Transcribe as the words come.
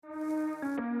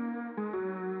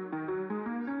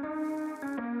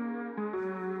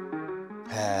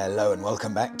Hello and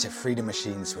welcome back to Freedom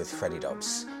Machines with Freddie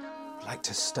Dobbs. I'd like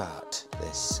to start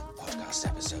this podcast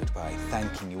episode by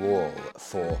thanking you all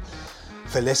for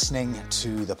listening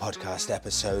to the podcast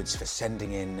episodes, for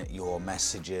sending in your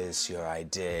messages, your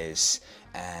ideas,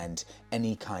 and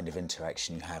any kind of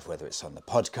interaction you have, whether it's on the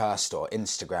podcast or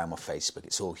Instagram or Facebook.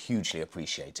 It's all hugely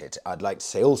appreciated. I'd like to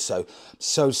say also,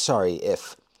 so sorry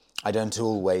if I don't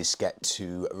always get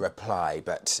to reply,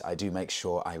 but I do make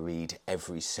sure I read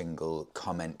every single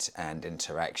comment and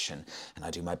interaction, and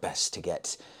I do my best to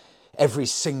get every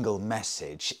single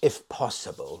message, if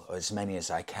possible, or as many as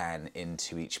I can,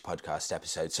 into each podcast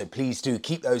episode. So please do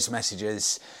keep those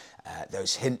messages,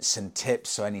 those hints and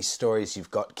tips, or any stories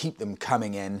you've got, keep them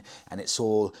coming in, and it's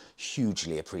all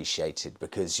hugely appreciated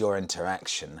because your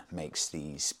interaction makes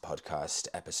these podcast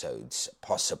episodes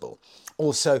possible.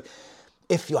 Also,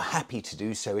 if you're happy to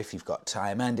do so, if you've got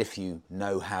time, and if you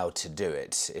know how to do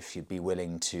it, if you'd be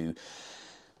willing to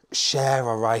share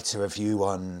or write a review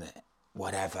on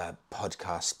whatever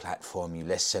podcast platform you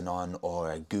listen on,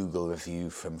 or a Google review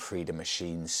from Freedom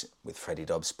Machines with Freddie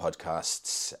Dobbs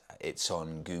podcasts. It's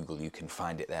on Google, you can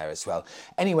find it there as well.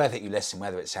 Anywhere that you listen,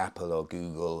 whether it's Apple or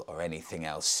Google or anything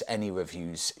else, any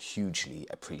reviews hugely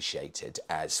appreciated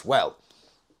as well.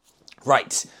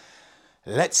 Right.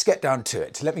 Let's get down to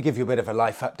it. Let me give you a bit of a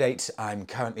life update. I'm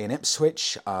currently in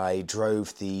Ipswich. I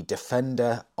drove the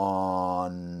Defender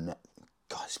on,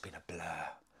 it's been a blur.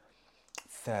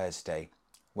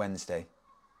 Wednesday.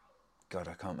 I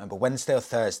can't remember. Wednesday or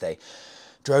Thursday.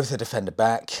 Drove the Defender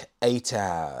back 8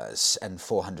 hours and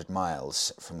 400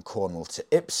 miles from Cornwall to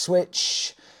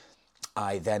Ipswich.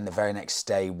 I then, the very next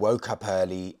day, woke up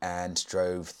early and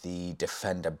drove the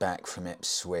Defender back from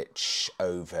Ipswich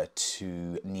over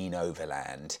to Neen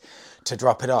Overland to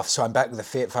drop it off. So I'm back with the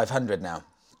Fiat 500 now.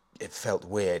 It felt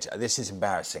weird. This is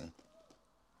embarrassing.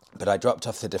 But I dropped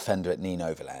off the Defender at Neen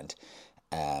Overland.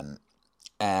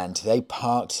 And they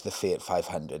parked the Fiat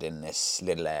 500 in this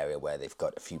little area where they've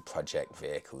got a few project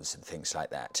vehicles and things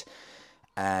like that.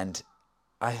 And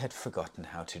I had forgotten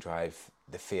how to drive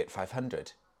the Fiat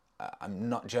 500. I'm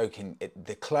not joking,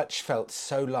 the clutch felt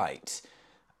so light,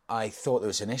 I thought there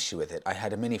was an issue with it. I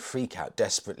had a mini freak out,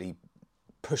 desperately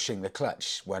pushing the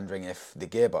clutch, wondering if the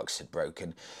gearbox had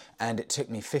broken, and it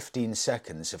took me 15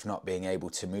 seconds of not being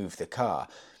able to move the car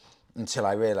until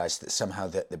I realised that somehow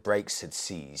the brakes had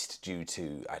seized due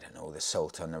to, all the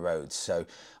salt on the roads. So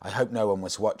I hope no one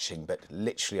was watching, but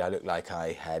literally I looked like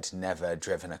I had never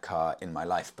driven a car in my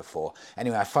life before.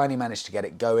 Anyway, I finally managed to get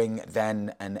it going.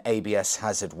 Then an ABS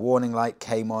hazard warning light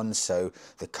came on, so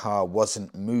the car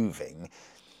wasn't moving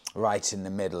right in the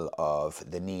middle of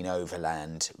the Neen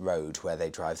Overland road where they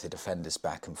drive the Defenders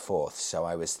back and forth. So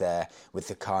I was there with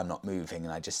the car not moving,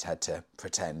 and I just had to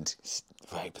pretend. It's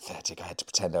very pathetic. I had to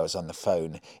pretend I was on the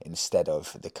phone instead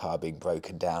of the car being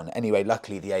broken down. Anyway,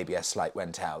 luckily the ABS light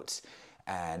went out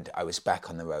and I was back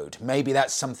on the road. Maybe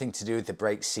that's something to do with the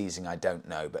brakes seizing, I don't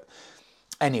know. But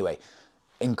anyway,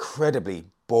 incredibly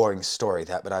boring story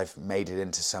that, but I've made it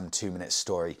into some 2-minute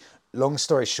story. Long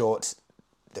story short,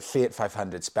 the Fiat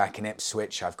 500's back in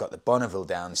Ipswich. I've got the Bonneville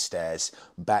downstairs,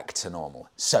 back to normal.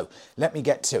 So let me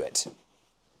get to it.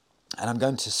 And I'm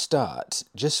going to start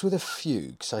just with a few,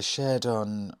 because I shared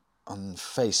on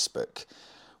Facebook.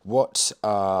 What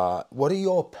are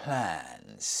your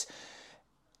plans?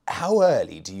 How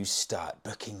early do you start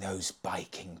booking those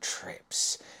biking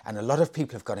trips? And a lot of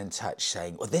people have got in touch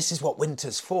saying, well, this is what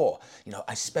winter's for.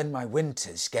 I spend my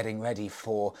winters getting ready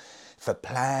for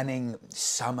planning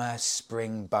summer,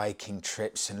 spring biking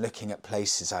trips and looking at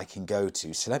places I can go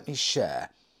to. So let me share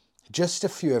just a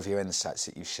few of your insights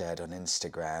that you shared on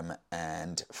Instagram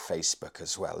and Facebook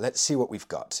as well. Let's see what we've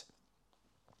got.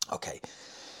 Okay.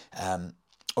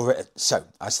 So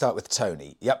I start with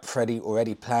Tony. Yep, Freddie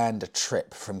already planned a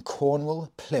trip from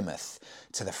Cornwall, Plymouth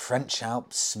to the French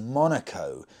Alps,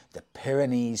 Monaco, the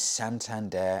Pyrenees,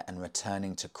 Santander, and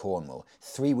returning to Cornwall.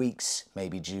 3 weeks,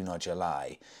 maybe June or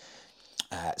July.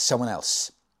 Someone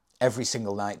else. Every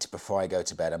single night before I go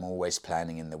to bed, I'm always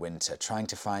planning in the winter, trying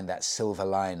to find that silver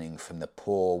lining from the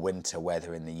poor winter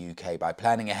weather in the UK by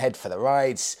planning ahead for the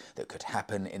rides that could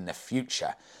happen in the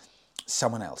future.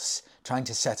 Someone else, trying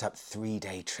to set up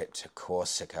 3-day trip to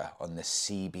Corsica on the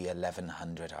CB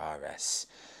 1100 RS.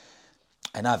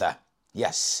 Another,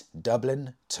 yes,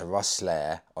 Dublin to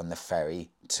Rosslare on the ferry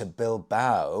to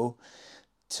Bilbao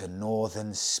to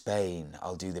northern Spain.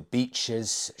 I'll do the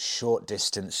beaches, short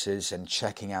distances, and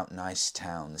checking out nice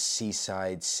towns,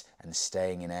 seasides, and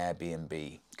staying in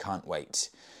Airbnb. Can't wait.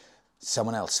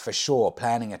 Someone else, for sure,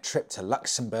 planning a trip to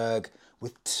Luxembourg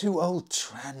with 2 old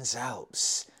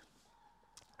Transalps.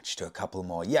 Let's do a couple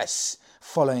more. Yes,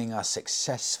 following our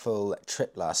successful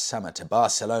trip last summer to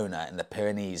Barcelona in the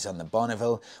Pyrenees on the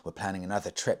Bonneville, we're planning another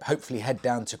trip, hopefully head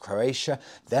down to Croatia,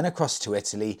 then across to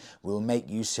Italy. We'll make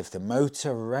use of the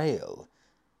motor rail.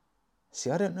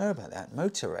 See, I don't know about that.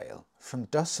 Motor rail from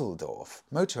Dusseldorf.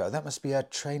 Motor rail, that must be a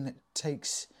train that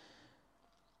takes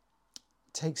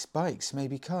bikes,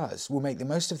 maybe cars. We'll make the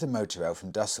most of the motor rail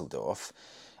from Dusseldorf,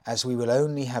 as we will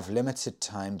only have limited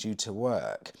time due to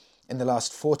work. In the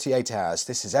last 48 hours,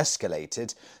 this has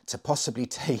escalated to possibly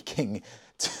taking...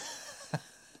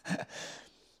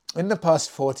 In the past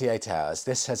 48 hours,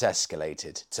 this has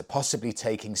escalated to possibly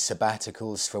taking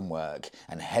sabbaticals from work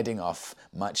and heading off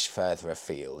much further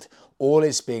afield. All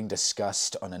is being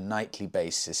discussed on a nightly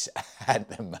basis at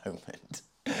the moment.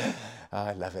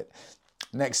 I love it.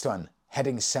 Next one.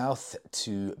 Heading south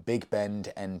to Big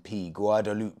Bend, NP,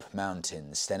 Guadalupe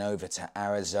Mountains, then over to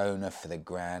Arizona for the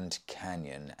Grand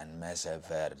Canyon and Mesa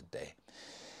Verde.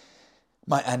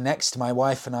 Next, my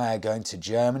wife and I are going from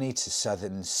Germany to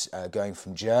southern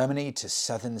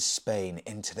Spain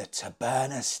into the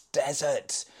Tabernas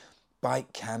Desert,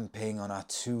 bike camping on our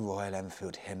 2 Royal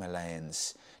Enfield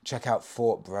Himalayans. Check out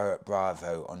Fort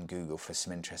Bravo on Google for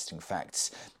some interesting facts.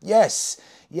 Yes,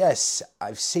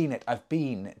 I've seen it. I've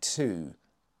been to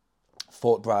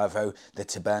Fort Bravo, the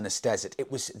Tabernas Desert.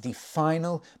 It was the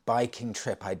final biking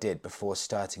trip I did before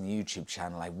starting the YouTube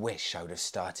channel. I wish I would have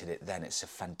started it then. It's a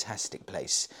fantastic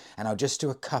place. And I'll just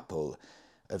do a couple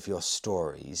of your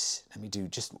stories. Let me do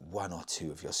just 1 or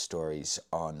 2 of your stories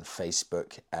on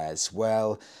Facebook as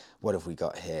well. What have we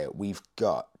got here? We've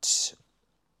got...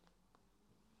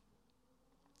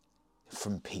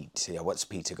 From Pete. Yeah, what's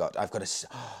Peter got?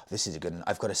 This is a good one.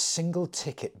 I've got a single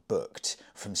ticket booked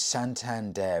from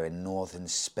Santander in northern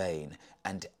Spain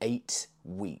and 8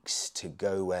 weeks to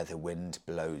go where the wind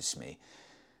blows me.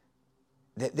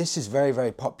 This is very,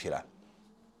 very popular.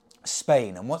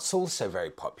 Spain, and what's also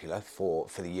very popular for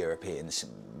the Europeans,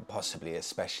 possibly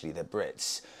especially the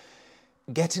Brits,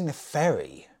 getting the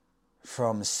ferry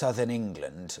from southern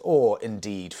England, or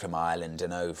indeed from Ireland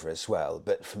and over as well,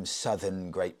 but from southern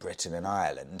Great Britain and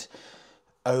Ireland,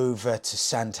 over to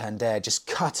Santander, just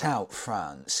cut out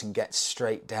France and get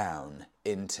straight down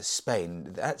into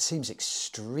Spain. That seems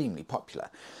extremely popular.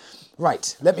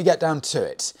 Right, let me get down to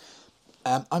it.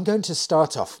 I'm going to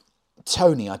start off.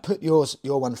 Tony, I put your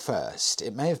one first.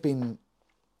 It may have been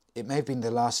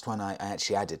the last one I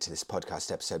actually added to this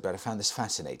podcast episode, but I found this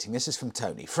fascinating. This is from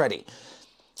Tony. Freddie.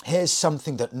 Here's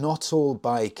something that not all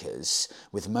bikers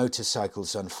with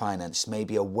motorcycles on finance may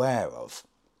be aware of.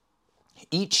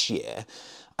 Each year,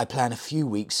 I plan a few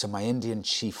weeks on my Indian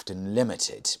Chieftain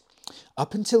Limited.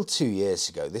 Up until 2 years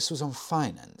ago, this was on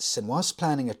finance, and whilst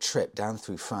planning a trip down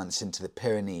through France into the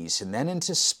Pyrenees and then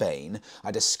into Spain,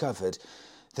 I discovered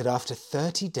that after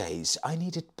 30 days, I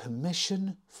needed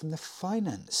permission from the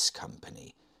finance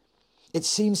company. It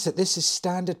seems that this is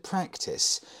standard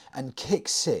practice and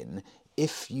kicks in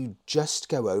if you just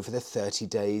go over the 30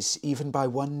 days, even by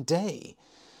 1 day.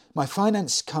 My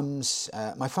finance company,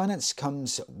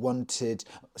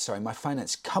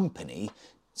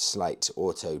 slight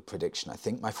auto prediction I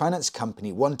think, my finance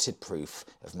company wanted proof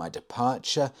of my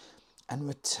departure and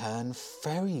return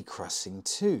ferry crossing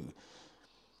too.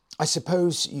 I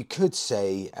suppose you could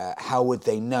say, how would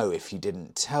they know if you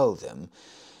didn't tell them?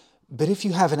 But if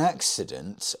you have an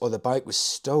accident or the bike was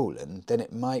stolen, then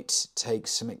it might take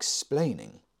some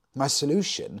explaining. My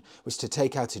solution was to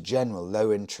take out a general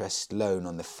low-interest loan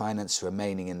on the finance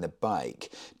remaining in the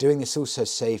bike. Doing this also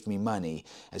saved me money,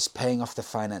 as paying off the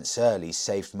finance early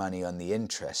saved money on the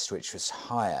interest, which was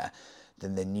higher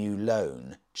than the new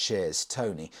loan. Cheers,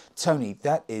 Tony. Tony,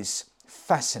 that is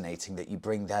fascinating that you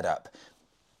bring that up.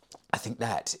 I think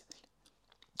that...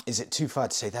 Is it too far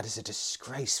to say that is a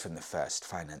disgrace from the first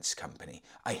finance company?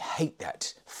 I hate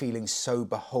that, feeling so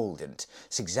beholden.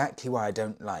 It's exactly why I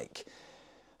don't like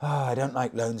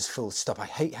loans full stop. I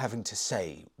hate having to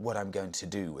say what I'm going to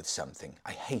do with something.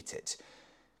 I hate it.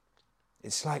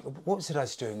 It's like, what was it I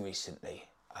was doing recently?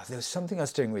 There was something I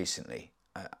was doing recently.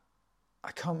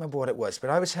 I can't remember what it was, but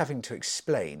I was having to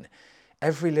explain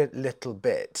every little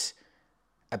bit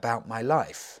about my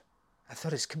life. I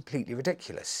thought it's completely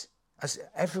ridiculous. As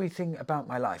everything about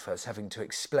my life I was having to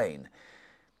explain.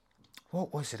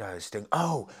 What was it I was doing?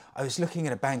 Oh, I was looking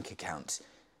at a bank account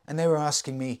and they were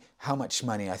asking me how much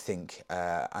money I think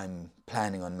I'm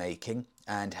planning on making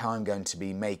and how I'm going to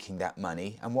be making that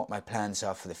money and what my plans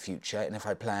are for the future and if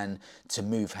I plan to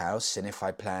move house and if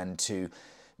I plan to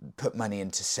put money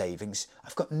into savings.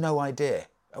 I've got no idea.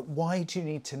 Why do you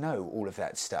need to know all of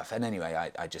that stuff? And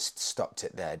anyway, I just stopped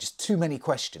it there. Just too many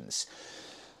questions.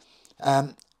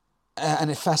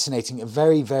 And a fascinating, a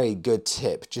very, very good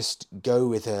tip. Just go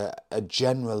with a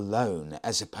general loan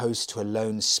as opposed to a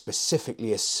loan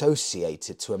specifically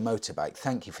associated to a motorbike.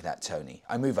 Thank you for that, Tony.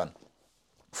 I move on.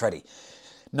 Freddie.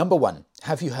 Number one,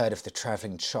 have you heard of the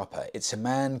Travelling Chopper? It's a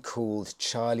man called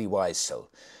Charlie Weissel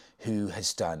who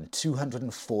has done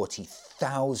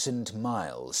 240,000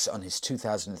 miles on his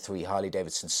 2003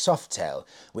 Harley-Davidson Softail,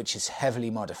 which is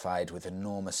heavily modified with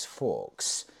enormous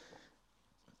forks.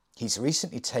 He's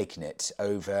recently taken it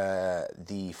over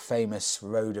the famous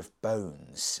Road of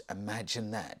Bones. Imagine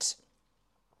that.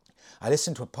 I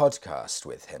listened to a podcast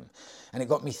with him, and it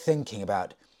got me thinking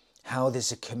about how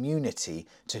there's a community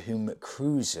to whom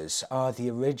cruisers are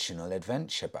the original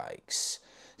adventure bikes.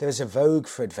 There is a vogue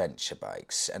for adventure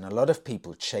bikes, and a lot of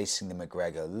people chasing the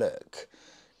McGregor look.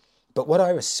 But what I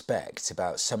respect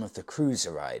about some of the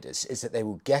cruiser riders is that they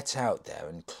will get out there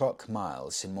and clock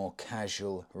miles in more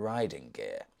casual riding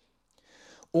gear.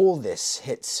 All this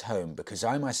hits home because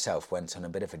I myself went on a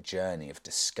bit of a journey of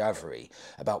discovery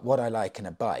about what I like in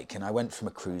a bike, and I went from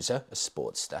a cruiser, a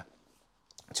Sportster,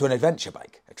 to an adventure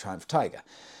bike, a Triumph Tiger,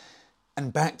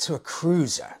 and back to a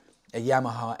cruiser, a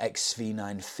Yamaha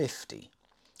XV950.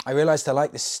 I realised I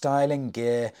like the styling,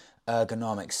 gear,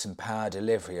 ergonomics and power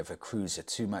delivery of a cruiser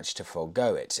too much to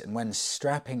forego it, and when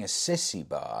strapping a sissy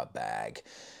bar bag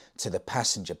to the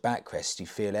passenger backrest, you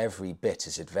feel every bit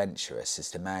as adventurous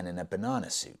as the man in a banana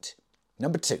suit.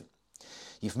 Number two,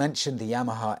 you've mentioned the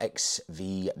Yamaha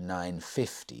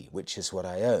XV950, which is what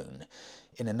I own,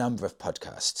 in a number of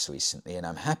podcasts recently, and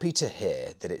I'm happy to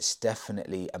hear that it's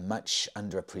definitely a much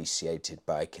underappreciated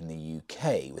bike in the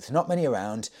UK, with not many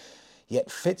around, yet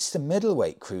fits the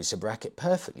middleweight cruiser bracket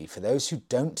perfectly for those who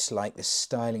don't like the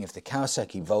styling of the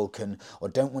Kawasaki Vulcan or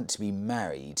don't want to be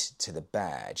married to the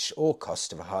badge or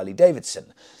cost of a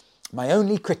Harley-Davidson. My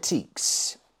only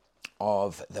critiques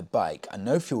of the bike are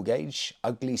no fuel gauge,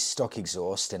 ugly stock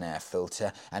exhaust and air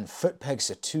filter, and foot pegs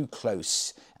are too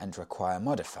close and require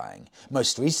modifying.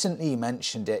 Most recently you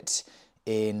mentioned it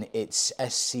in its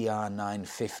SCR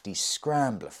 950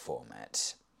 Scrambler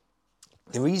format.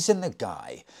 The reason the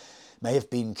guy may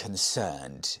have been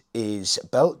concerned is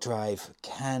belt drive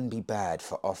can be bad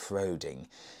for off-roading.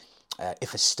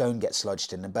 If a stone gets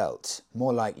lodged in the belt,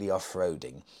 more likely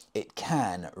off-roading, it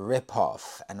can rip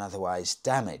off and otherwise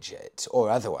damage it.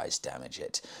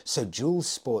 So dual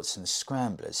sports and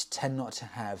scramblers tend not to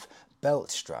have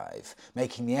belt drive,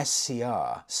 making the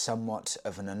SCR somewhat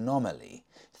of an anomaly.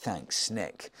 Thanks,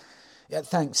 Nick. Yeah,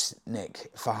 thanks, Nick,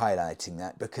 for highlighting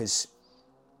that, because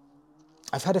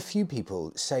I've had a few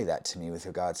people say that to me with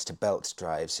regards to belt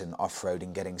drives and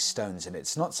off-roading, getting stones, and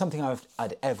it's not something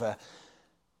I'd ever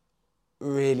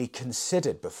really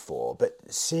considered before, but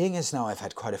seeing as now I've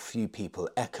had quite a few people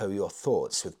echo your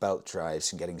thoughts with belt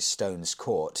drives and getting stones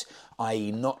caught,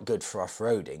 i.e. not good for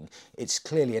off-roading, it's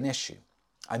clearly an issue.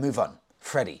 I move on.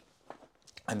 Freddie.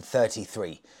 I'm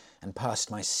 33 and passed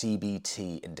my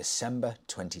CBT in December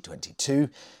 2022,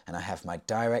 and I have my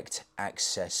direct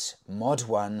access Mod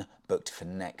 1 booked for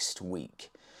next week.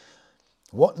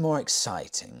 What's more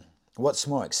exciting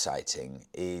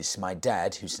is my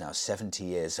dad, who's now 70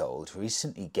 years old,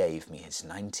 recently gave me his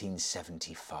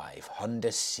 1975 Honda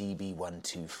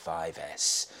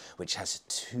CB125S, which has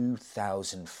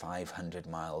 2,500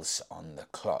 miles on the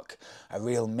clock. A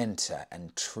real minter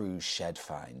and true shed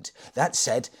find. That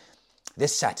said,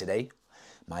 this Saturday,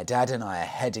 my dad and I are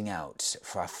heading out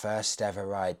for our first ever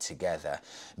ride together.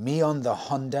 Me on the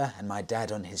Honda and my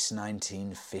dad on his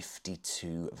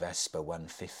 1952 Vespa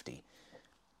 150.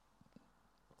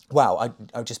 Wow,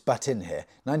 I'll just butt in here.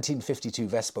 1952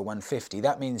 Vespa 150,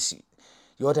 that means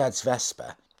your dad's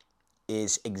Vespa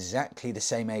is exactly the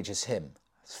same age as him.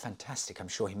 It's fantastic. I'm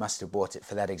sure he must have bought it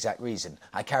for that exact reason.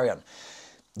 I carry on.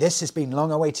 This has been a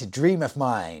long-awaited dream of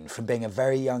mine from being a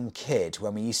very young kid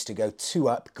when we used to go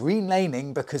two-up green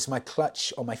laning because my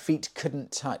clutch or my feet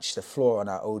couldn't touch the floor on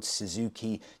our old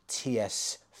Suzuki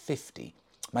TS50.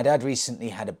 My dad recently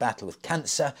had a battle with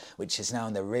cancer, which is now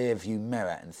in the rear-view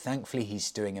mirror, and thankfully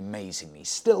he's doing amazingly,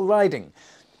 still riding.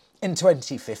 In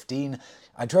 2015,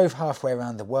 I drove halfway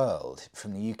around the world,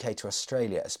 from the UK to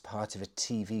Australia, as part of a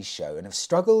TV show, and have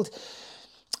struggled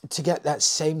to get that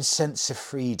same sense of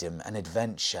freedom and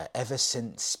adventure ever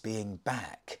since being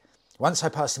back. Once I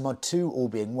pass the Mod 2, all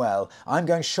being well, I'm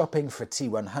going shopping for a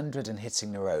T100 and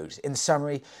hitting the road. In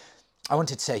summary, I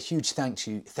wanted to say a huge thank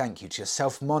you to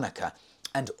yourself, Monica,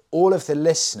 and all of the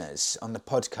listeners on the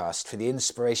podcast for the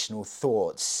inspirational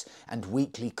thoughts and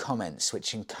weekly comments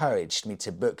which encouraged me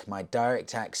to book my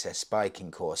direct access biking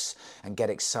course and get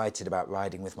excited about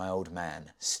riding with my old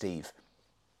man, Steve.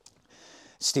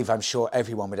 Steve, I'm sure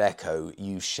everyone would echo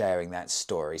you sharing that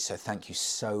story, so thank you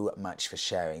so much for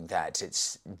sharing that.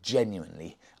 It's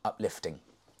genuinely uplifting.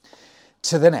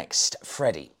 To the next,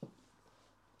 Freddie.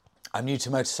 I'm new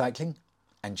to motorcycling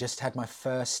and just had my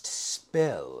first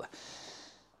spill.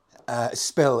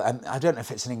 Spill, I don't know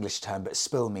if it's an English term, but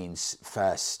spill means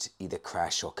first either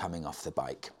crash or coming off the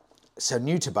bike. So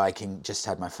new to biking, just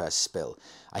had my first spill.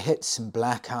 I hit some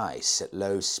black ice at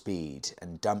low speed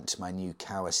and dumped my new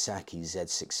Kawasaki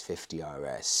Z650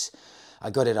 RS. I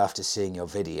got it after seeing your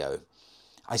video.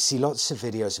 I see lots of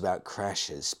videos about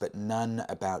crashes, but none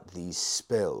about these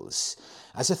spills.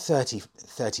 As a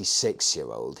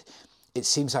 36-year-old, it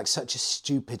seems like such a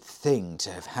stupid thing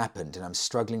to have happened, and I'm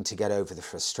struggling to get over the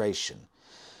frustration.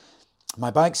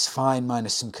 My bike's fine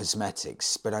minus some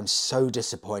cosmetics, but I'm so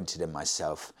disappointed in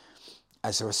myself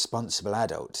as a responsible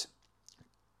adult.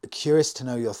 Curious to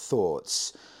know your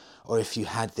thoughts, or if you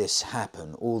had this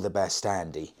happen. All the best,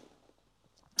 Andy.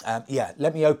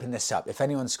 Let me open this up. If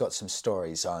anyone's got some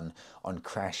stories on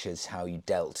crashes, how you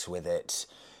dealt with it,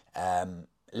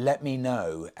 let me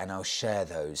know and I'll share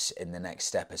those in the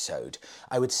next episode.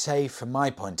 I would say from my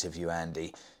point of view,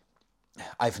 Andy,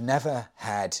 I've never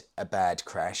had a bad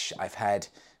crash. I've had,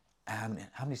 how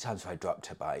many times have I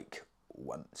dropped a bike?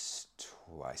 Once,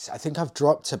 twice. I think I've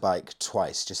dropped a bike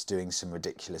twice just doing some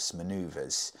ridiculous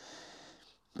manoeuvres.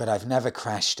 But I've never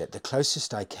crashed it. The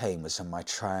closest I came was on my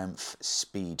Triumph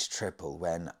Speed Triple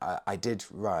when I did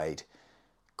ride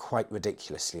quite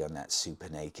ridiculously on that Super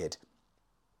Naked.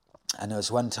 And there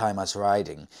was one time I was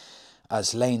riding, I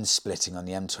was lane splitting on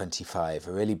the M25,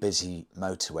 a really busy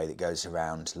motorway that goes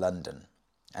around London.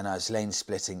 And I was lane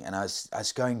splitting and I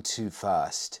was going too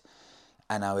fast.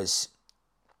 And I was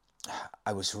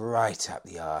right up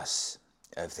the arse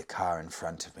of the car in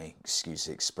front of me, excuse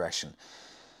the expression.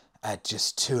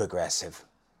 Just too aggressive.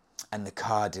 And the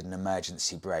car did an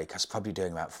emergency brake. I was probably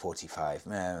doing about 40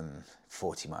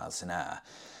 miles an hour.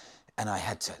 And I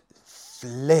had to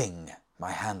fling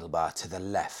my handlebar to the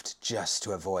left just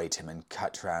to avoid him and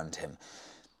cut round him.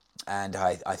 And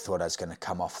I thought I was going to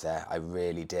come off there. I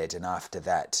really did. And after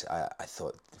that, I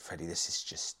thought, Freddie, this is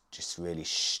just really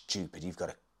stupid. You've got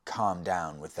to calm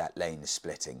down with that lane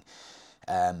splitting.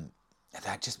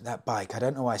 That bike, I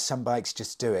don't know why some bikes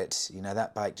just do it. You know,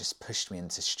 that bike just pushed me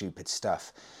into stupid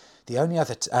stuff. The only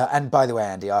other, and by the way,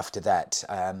 Andy, after that,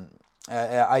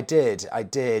 I did,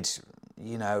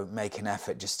 you know, make an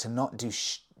effort just to not do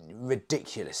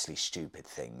ridiculously stupid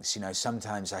things. You know,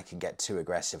 sometimes I can get too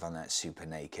aggressive on that Super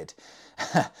Naked.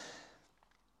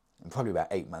 Probably about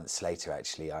 8 months later,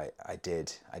 actually, I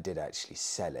did actually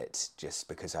sell it just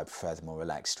because I prefer the more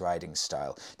relaxed riding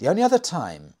style. The only other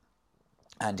time,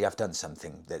 Andy, I've done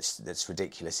something that's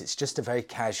ridiculous. It's just a very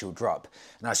casual drop.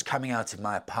 And I was coming out of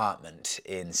my apartment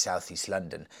in southeast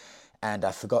London and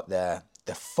I forgot the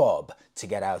fob to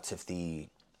get out of the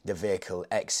vehicle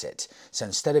exit. So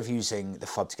instead of using the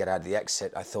fob to get out of the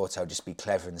exit, I thought I would just be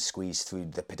clever and squeeze through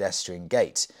the pedestrian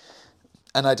gate.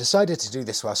 And I decided to do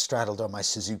this while straddled on my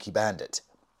Suzuki Bandit.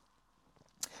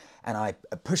 And I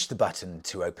pushed the button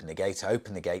to open the gate. I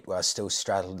opened the gate while still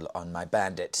straddled on my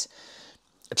Bandit.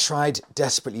 I tried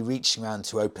desperately reaching around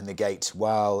to open the gate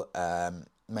while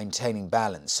maintaining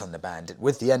balance on the Bandit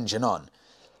with the engine on.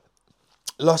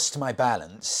 Lost my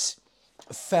balance,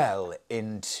 fell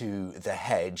into the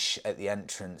hedge at the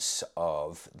entrance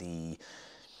of the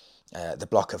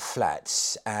block of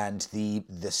flats, and the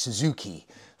Suzuki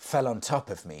fell on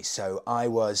top of me. So I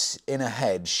was in a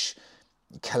hedge,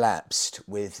 collapsed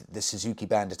with the Suzuki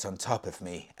Bandit on top of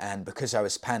me, and because I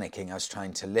was panicking, I was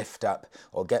trying to lift up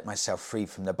or get myself free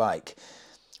from the bike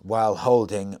while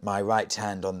holding my right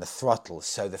hand on the throttle.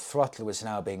 So the throttle was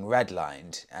now being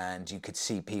redlined, and you could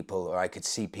see people, or I could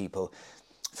see people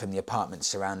from the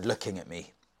apartments around looking at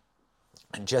me.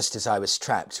 And just as I was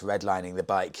trapped, redlining the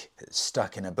bike,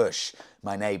 stuck in a bush,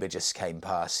 my neighbour just came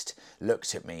past,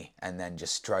 looked at me, and then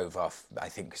just drove off, I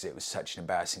think because it was such an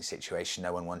embarrassing situation,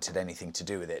 no one wanted anything to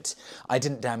do with it. I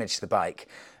didn't damage the bike,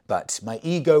 but my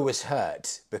ego was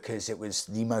hurt because it was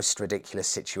the most ridiculous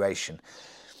situation.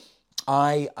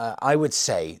 I would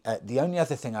say, the only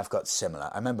other thing I've got similar,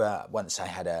 I remember once I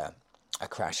had a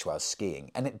crash while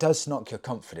skiing, and it does knock your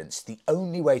confidence. The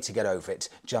only way to get over it,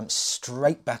 jump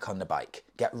straight back on the bike,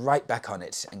 get right back on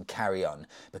it and carry on,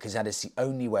 because that is the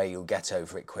only way you'll get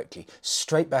over it quickly.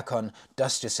 Straight back on,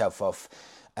 dust yourself off.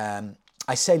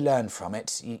 I say learn from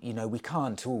it. You know, we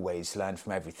can't always learn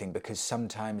from everything because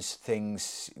sometimes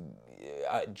things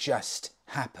just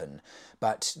happen,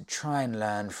 but try and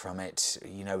learn from it,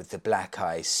 you know, with the black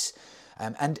ice.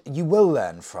 And you will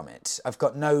learn from it. I've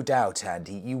got no doubt,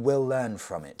 Andy, you will learn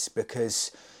from it,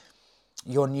 because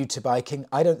You're new to biking.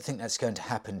 I don't think that's going to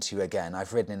happen to you again.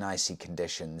 I've ridden in icy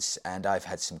conditions and I've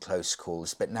had some close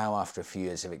calls, but now after a few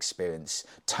years of experience,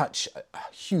 touch a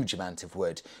huge amount of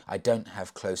wood, I don't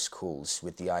have close calls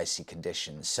with the icy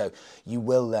conditions. So you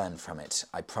will learn from it,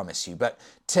 I promise you. But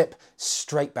tip,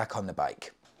 straight back on the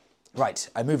bike. Right,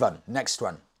 I move on. Next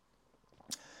one.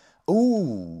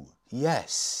 Ooh,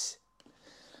 yes.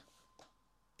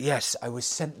 Yes, I was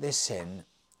sent this in.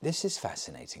 This is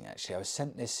fascinating, actually. I was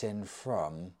sent this in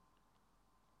from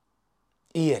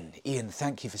Ian. Ian,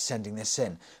 thank you for sending this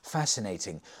in.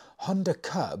 Fascinating. Honda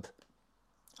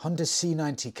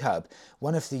C90 Cub,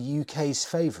 one of the UK's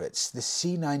favourites. The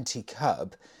C90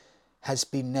 Cub has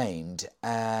been named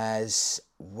as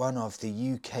one of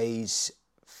the UK's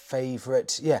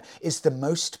favourite, is the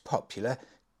most popular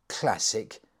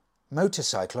classic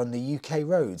motorcycle on the UK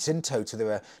roads. In total,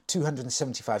 there are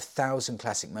 275,000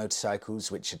 classic motorcycles,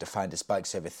 which are defined as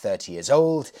bikes over 30 years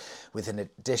old, with an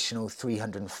additional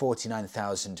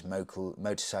 349,000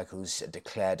 motorcycles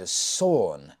declared as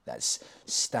SORN, that's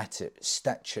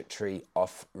statutory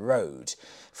off-road,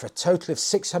 for a total of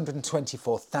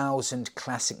 624,000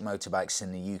 classic motorbikes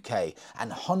in the UK.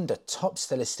 And Honda tops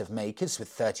the list of makers with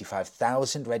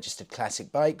 35,000 registered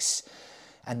classic bikes,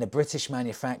 and the British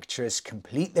manufacturers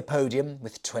complete the podium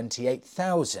with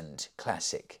 28,000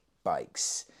 classic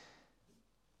bikes.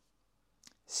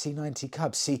 C90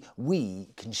 Cub. See, we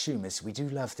consumers, we do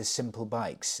love the simple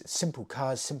bikes, simple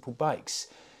cars, simple bikes,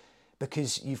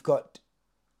 because you've got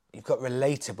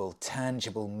relatable,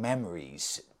 tangible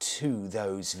memories to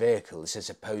those vehicles, as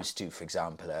opposed to, for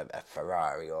example, a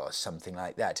Ferrari or something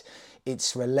like that.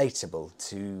 It's relatable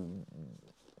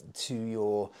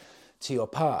to your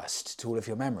past, to all of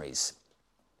your memories.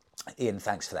 Ian,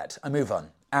 thanks for that. I move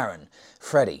on. Aaron,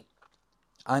 Freddie,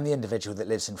 I'm the individual that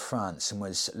lives in France and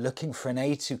was looking for an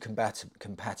A2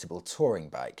 compatible touring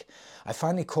bike. I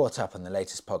finally caught up on the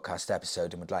latest podcast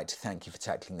episode and would like to thank you for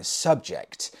tackling the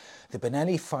subject. The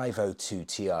Benelli 502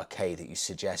 TRK that you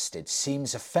suggested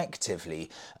seems effectively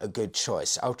a good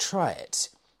choice. I'll try it.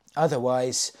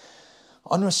 Otherwise,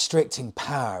 on restricting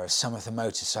power of some of the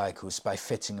motorcycles by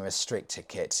fitting a restrictor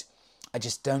kit, I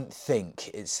just don't think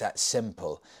it's that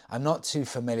simple. I'm not too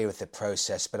familiar with the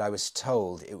process, but I was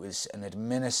told it was an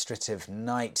administrative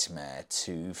nightmare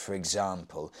to, for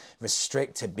example,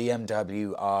 restrict a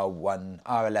BMW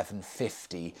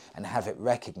R1150 and have it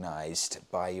recognised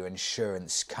by your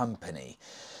insurance company,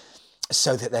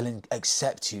 so that they'll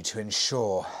accept you to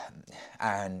insure.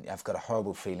 And I've got a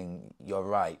horrible feeling you're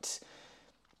right.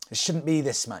 There shouldn't be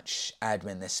this much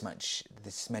admin, this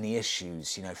many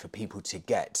issues, for people to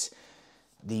get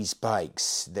these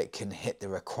bikes that can hit the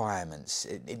requirements.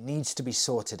 It needs to be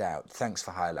sorted out. Thanks for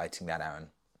highlighting that, Aaron.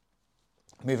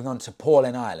 Moving on to Paul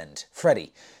in Ireland.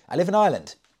 Freddie, I live in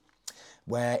Ireland,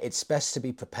 where it's best to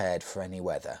be prepared for any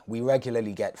weather. We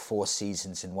regularly get 4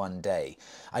 seasons in one day.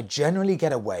 I generally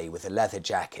get away with a leather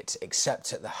jacket,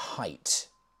 except at the height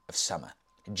of summer,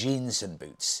 jeans and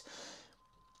boots.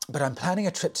 But I'm planning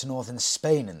a trip to northern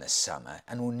Spain in this summer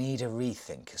and will need a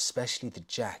rethink, especially the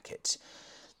jacket.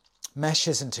 Mesh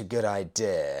isn't a good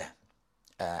idea,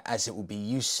 as it will be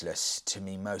useless to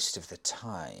me most of the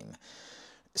time.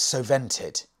 So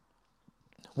vented.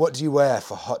 What do you wear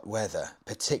for hot weather,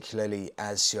 particularly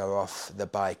as you're off the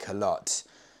bike a lot?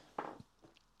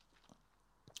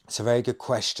 It's a very good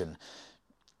question.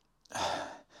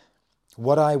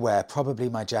 What I wear, probably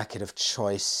my jacket of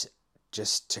choice,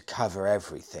 just to cover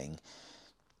everything,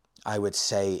 I would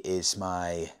say is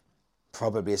my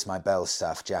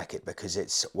Belstaff jacket, because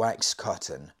it's wax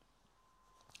cotton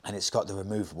and it's got the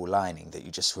removable lining that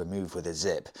you just remove with a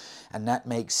zip, and that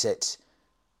makes it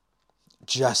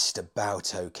just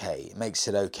about okay. It makes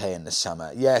it okay in the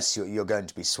summer. Yes, you're going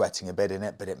to be sweating a bit in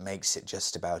it, but it makes it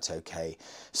just about okay.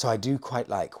 So I do quite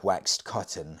like waxed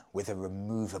cotton with a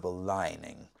removable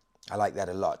lining. I like that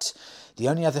a lot. The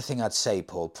only other thing I'd say,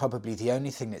 Paul, probably the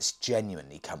only thing that's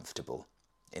genuinely comfortable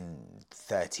in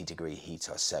 30-degree heat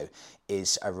or so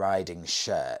is a riding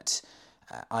shirt.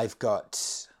 I've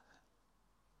got,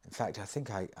 in fact, I think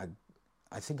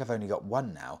I've only got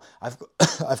one now.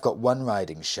 I've got one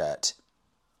riding shirt.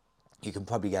 You can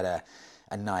probably get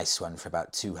a nice one for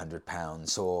about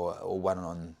 £200, or one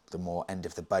on the more end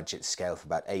of the budget scale for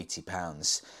about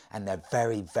 £80, and they're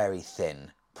very, very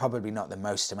thin. Probably not the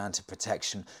most amount of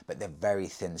protection, but they're very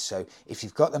thin. So if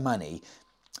you've got the money,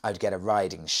 I'd get a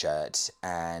riding shirt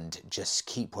and just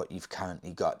keep what you've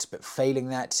currently got. But failing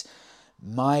that,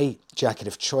 my jacket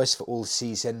of choice for all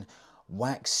season,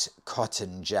 wax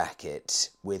cotton jacket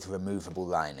with removable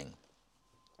lining.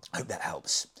 Hope that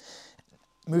helps.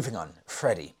 Moving on,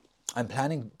 Freddie. I'm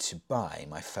planning to buy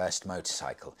my first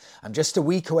motorcycle. I'm just a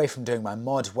week away from doing my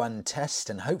Mod 1 test,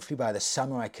 and hopefully by the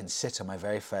summer I can sit on my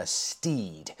very first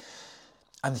steed.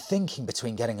 I'm thinking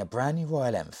between getting a brand new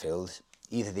Royal Enfield,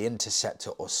 either the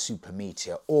Interceptor or Super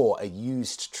Meteor, or a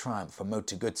used Triumph or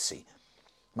Moto Guzzi.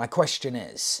 My question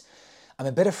is, I'm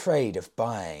a bit afraid of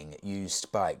buying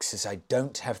used bikes as I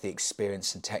don't have the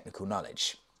experience and technical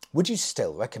knowledge. Would you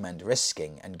still recommend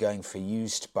risking and going for a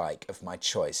used bike of my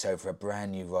choice over a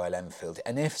brand new Royal Enfield?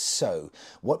 And if so,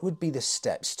 what would be the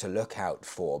steps to look out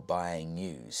for buying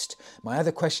used? My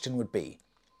other question would be,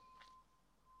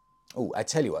 I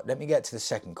tell you what, let me get to the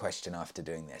second question after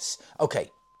doing this. Okay,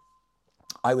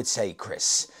 I would say,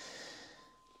 Chris,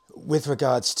 with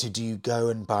regards to do you go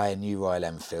and buy a new Royal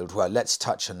Enfield, well, let's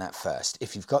touch on that first.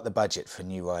 If you've got the budget for a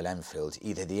new Royal Enfield,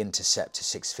 either the Interceptor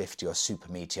 650 or Super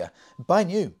Meteor, buy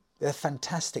new. They're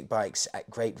fantastic bikes at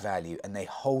great value and they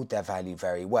hold their value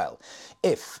very well.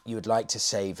 If you would like to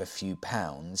save a few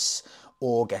pounds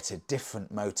or get a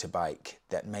different motorbike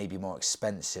that may be more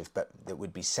expensive but that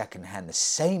would be second-hand, the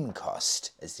same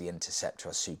cost as the Interceptor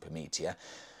or Super Meteor,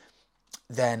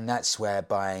 then that's where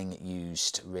buying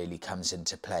used really comes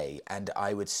into play. And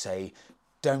I would say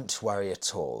don't worry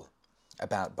at all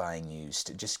about buying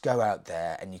used. Just go out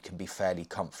there and you can be fairly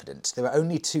confident. There are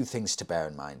only two things to bear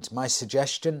in mind. My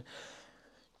suggestion,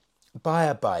 buy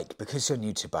a bike, because you're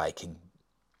new to biking,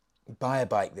 buy a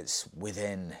bike that's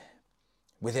within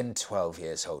 12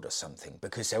 years old or something,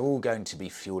 because they're all going to be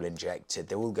fuel injected.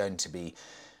 They're all going to be,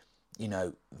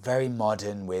 very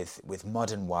modern with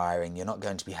modern wiring. You're not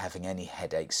going to be having any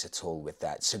headaches at all with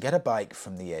that. So get a bike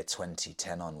from the year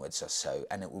 2010 onwards or so,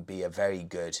 and it will be a very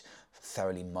good,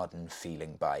 thoroughly modern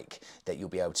feeling bike that you'll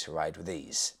be able to ride with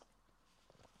ease.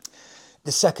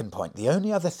 The second point, the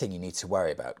only other thing you need to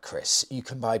worry about, Chris, you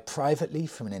can buy privately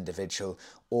from an individual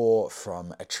or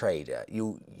from a trader.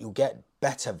 You'll get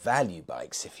better value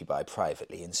bikes if you buy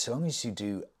privately, and so long as you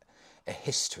do a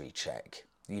history check.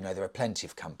 There are plenty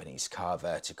of companies, Car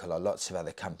Vertical or lots of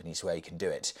other companies where you can do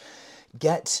it.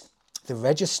 Get the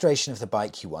registration of the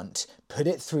bike you want, put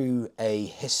it through a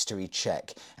history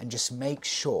check, and just make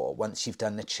sure once you've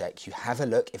done the check, you have a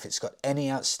look if it's got any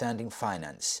outstanding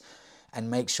finance, and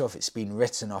make sure if it's been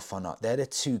written off or not. They're the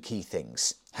two key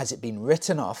things. Has it been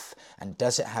written off, and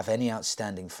does it have any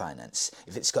outstanding finance?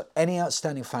 If it's got any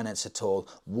outstanding finance at all,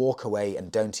 walk away and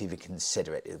don't even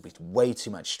consider it. It'll be way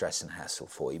too much stress and hassle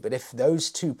for you. But if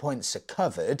those 2 points are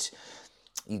covered,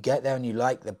 you get there and you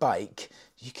like the bike,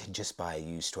 you can just buy a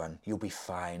used one. You'll be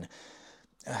fine.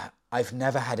 I've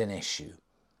never had an issue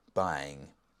buying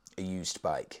a used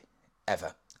bike,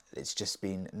 ever. It's just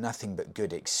been nothing but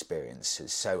good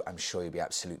experiences, so I'm sure you'll be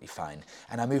absolutely fine.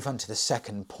 And I move on to the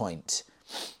second point.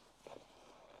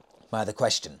 My other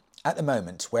question. At the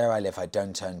moment, where I live, I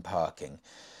don't own parking.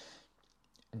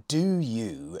 Do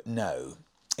you know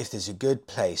if there's a good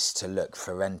place to look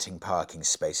for renting parking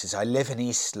spaces? I live in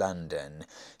East London,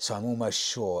 so I'm almost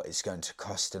sure it's going to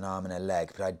cost an arm and a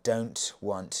leg, but I don't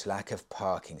want lack of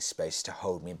parking space to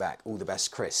hold me back. All the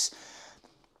best, Chris.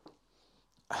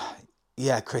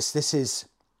 Yeah, Chris, this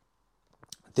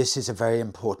is a very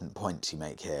important point you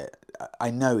make here.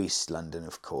 I know East London,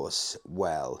 of course,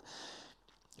 well.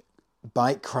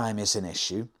 Bike crime is an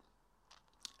issue,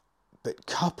 but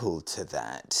coupled to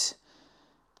that,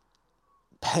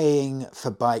 paying for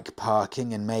bike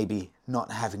parking and maybe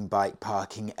not having bike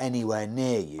parking anywhere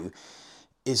near you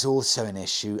is also an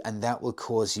issue, and that will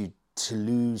cause you to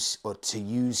lose or to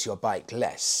use your bike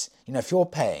less. If you're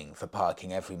paying for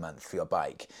parking every month for your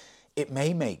bike, it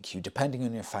may make you, depending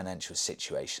on your financial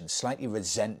situation, slightly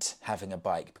resent having a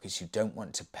bike because you don't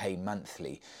want to pay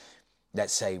monthly,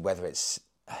 let's say whether it's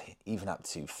even up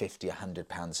to £50,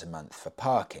 £100 a month for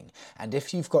parking. And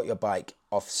if you've got your bike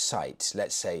off-site,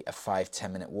 let's say a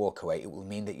 5-10 minute walk away, it will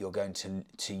mean that you're going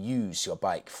to use your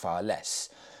bike far less.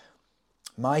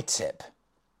 My tip,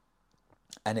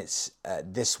 and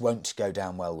this won't go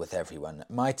down well with everyone,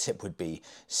 my tip would be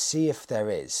see if there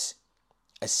is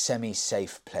a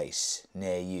semi-safe place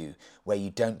near you where you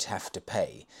don't have to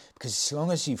pay. Because as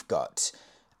long as you've got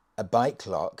a bike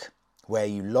lock where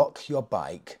you lock your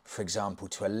bike, for example,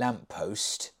 to a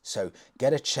lamppost, so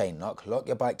get a chain lock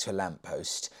your bike to a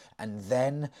lamppost, and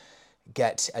then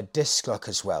get a disc lock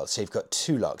as well. So you've got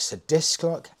two locks, a disc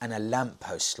lock and a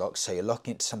lamppost lock, so you're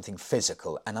locking it to something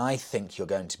physical. And I think you're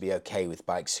going to be okay with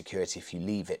bike security if you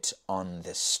leave it on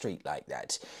the street like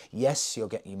that. Yes,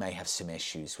 you may have some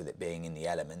issues with it being in the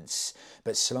elements,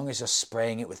 but so long as you're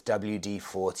spraying it with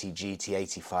WD-40,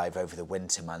 GT85 over the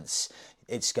winter months,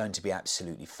 it's going to be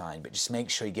absolutely fine. But just make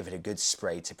sure you give it a good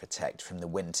spray to protect from the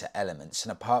winter elements.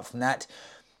 And apart from that,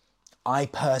 I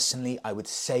personally, I would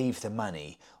save the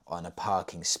money on a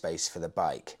parking space for the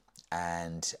bike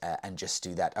and just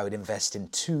do that. I would invest in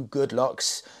 2 good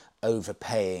locks over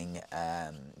paying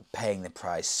the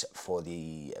price for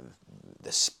the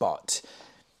spot,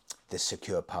 the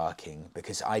secure parking,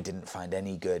 because I didn't find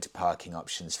any good parking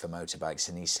options for motorbikes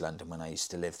in East London when I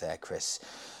used to live there, Chris.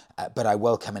 But I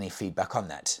welcome any feedback on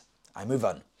that. I move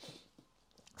on.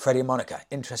 Freddie and Monica,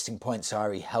 interesting points,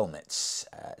 RE helmets,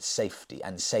 safety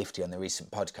on the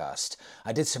recent podcast.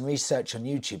 I did some research on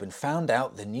YouTube and found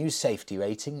out the new safety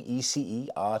rating, ECE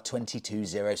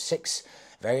R2206,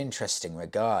 very interesting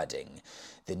regarding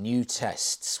the new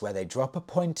tests where they drop a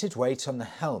pointed weight on the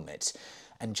helmet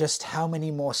and just how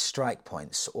many more strike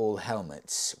points all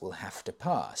helmets will have to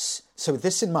pass. So with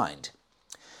this in mind,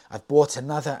 I've bought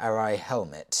another RI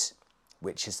helmet,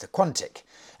 which is the Quantic,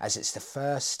 as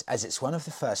it's one of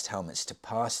the first helmets to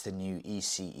pass the new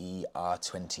ECE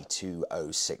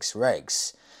R2206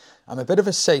 regs. I'm a bit of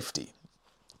a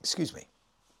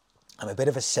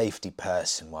safety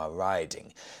person while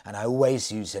riding, and I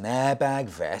always use an airbag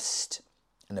vest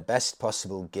and the best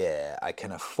possible gear I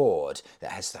can afford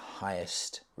that has the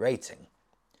highest rating.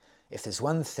 If there's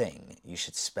one thing you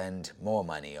should spend more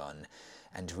money on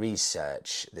and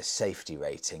research the safety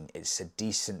rating, it's a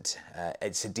decent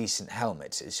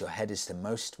helmet, as your head is the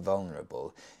most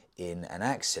vulnerable in an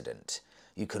accident.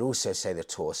 You could also say the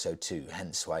torso too,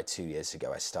 hence why 2 years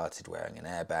ago I started wearing an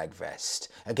airbag vest.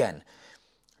 Again,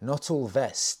 not all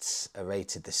vests are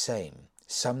rated the same,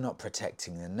 some not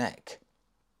protecting the neck.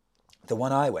 The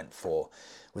one I went for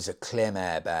was a Klim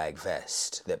airbag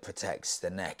vest that protects the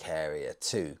neck area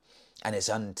too, and is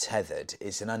an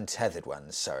untethered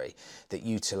one, that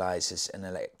utilises an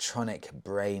electronic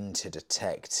brain to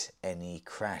detect any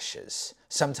crashes.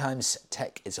 Sometimes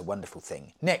tech is a wonderful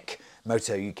thing. Nick,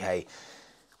 Moto UK.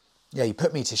 Yeah, you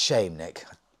put me to shame, Nick.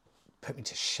 Put me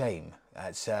to shame.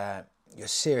 You're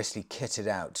seriously kitted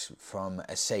out from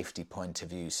a safety point of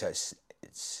view, so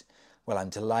I'm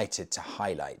delighted to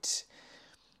highlight,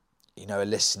 a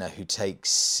listener who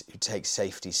takes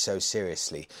safety so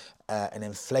seriously. An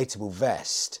inflatable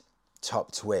vest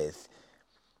topped with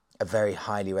a very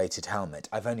highly rated helmet.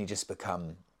 I've only just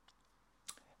become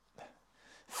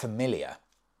familiar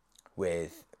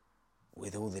with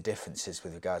all the differences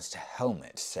with regards to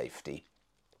helmet safety.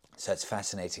 So it's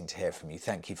fascinating to hear from you.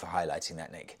 Thank you for highlighting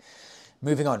that, Nick.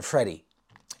 Moving on, Freddie.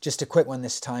 Just a quick one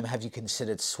this time. Have you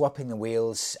considered swapping the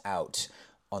wheels out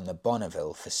on the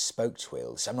Bonneville for spoked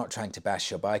wheels? I'm not trying to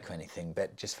bash your bike or anything,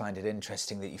 but just find it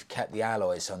interesting that you've kept the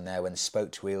alloys on there when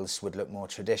spoked wheels would look more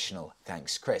traditional.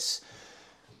 Thanks, Chris.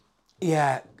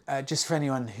 Yeah, just for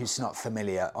anyone who's not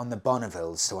familiar, on the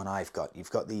Bonnevilles, the one I've got,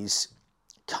 you've got these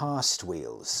cast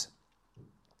wheels,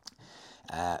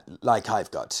 like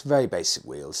I've got, very basic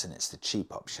wheels, and it's the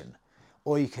cheap option.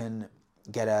 Or you can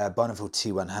get a Bonneville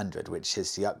T100, which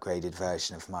is the upgraded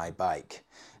version of my bike,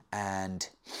 and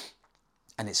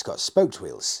it's got spoked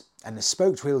wheels. And the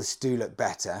spoked wheels do look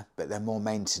better, but they're more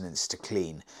maintenance to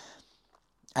clean.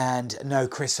 And no,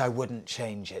 Chris, I wouldn't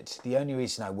change it. The only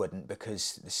reason I wouldn't,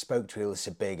 because the spoked wheels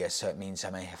are bigger, so it means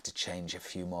I may have to change a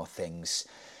few more things.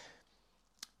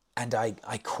 And I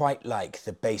quite like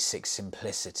the basic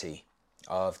simplicity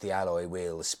of the alloy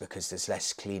wheels because there's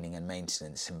less cleaning and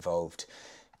maintenance involved.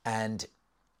 And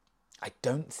I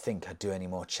don't think I'd do any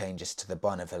more changes to the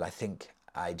Bonneville. I think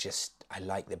I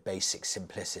like the basic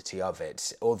simplicity of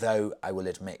it. Although I will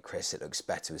admit, Chris, it looks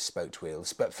better with spoked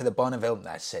wheels. But for the Bonneville,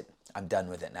 that's it. I'm done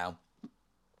with it now.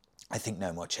 I think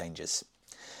no more changes.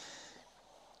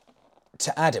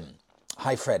 To Adam.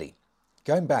 Hi, Freddie.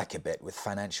 Going back a bit with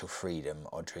financial freedom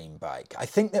or dream bike, I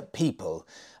think what people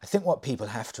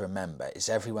have to remember is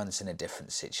everyone's in a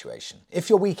different situation. If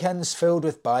your weekend's filled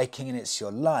with biking and it's your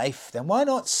life, then why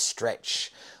not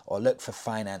stretch or look for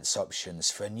finance options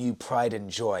for a new pride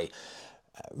and joy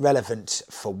relevant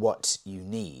for what you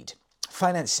need?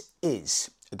 Finance is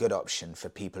a good option for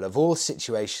people of all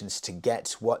situations to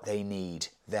get what they need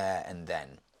there and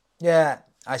then. Yeah,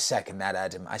 I second that,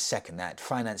 Adam. I second that.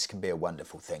 Finance can be a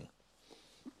wonderful thing.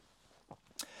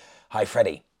 Hi,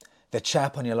 Freddie. The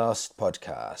chap on your last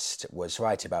podcast was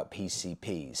right about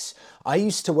PCPs. I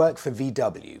used to work for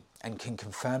VW and can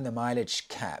confirm the mileage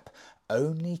cap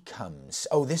only comes...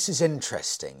 Oh, this is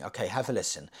interesting. Okay, have a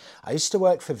listen. I used to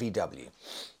work for VW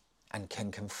and can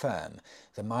confirm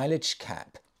the mileage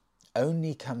cap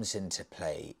only comes into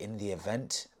play in the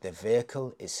event the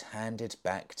vehicle is handed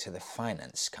back to the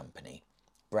finance company,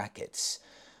 brackets,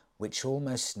 which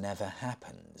almost never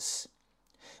happens.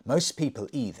 Most people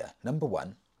either, number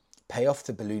one, pay off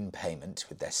the balloon payment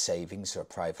with their savings or a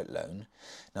private loan.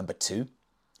 Number two,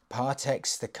 part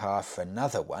X the car for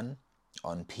another one.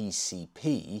 on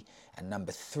PCP, and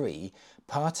number 3,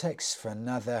 part X for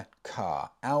another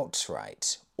car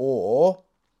outright, or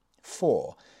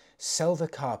 4, sell the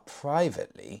car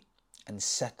privately and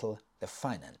settle the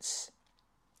finance.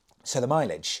 So the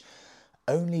mileage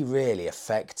only really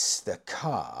affects the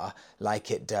car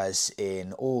like it does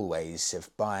in all ways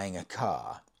of buying a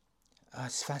car.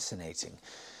 It's fascinating.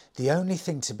 The only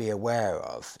thing to be aware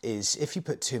of is if you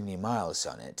put too many miles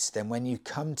on it, then when you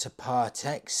come to part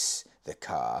X the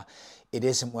car, it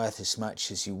isn't worth as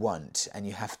much as you want, and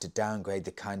you have to downgrade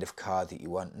the kind of car that you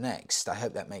want next. I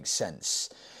hope that makes sense.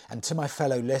 And to my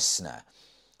fellow listener,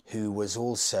 who was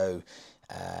also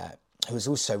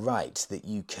right that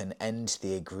you can end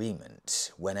the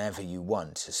agreement whenever you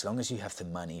want, as long as you have the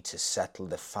money to settle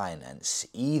the finance,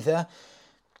 either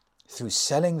through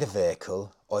selling the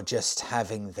vehicle or just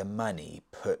having the money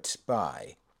put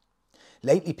by.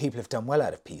 Lately, people have done well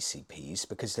out of PCPs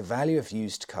because the value of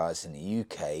used cars in the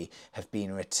UK have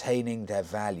been retaining their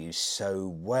value so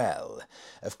well.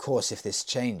 Of course, if this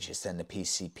changes, then the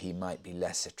PCP might be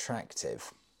less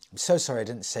attractive. I'm so sorry I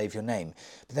didn't save your name,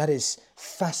 but that is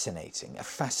fascinating, a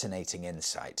fascinating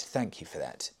insight. Thank you for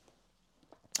that.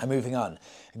 And moving on,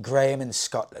 Graham in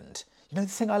Scotland. You know the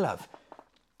thing I love?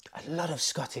 A lot of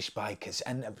Scottish bikers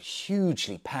and a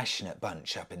hugely passionate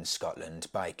bunch up in Scotland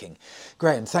biking.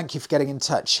 Graham, thank you for getting in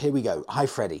touch. Here we go. Hi,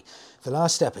 Freddie. The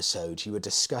last episode you were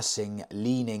discussing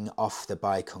leaning off the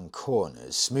bike on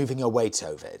corners, moving your weight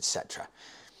over, etc.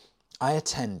 I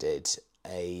attended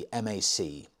a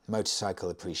MAC, Motorcycle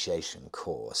Appreciation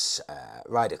course,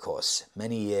 rider course,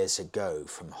 many years ago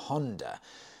from Honda,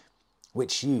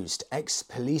 which used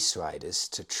ex-police riders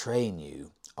to train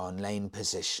you on lane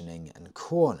positioning and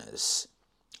corners.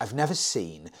 I've never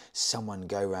seen someone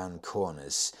go round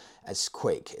corners as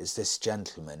quick as this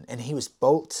gentleman, and he was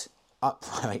bolt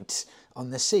upright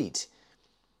on the seat.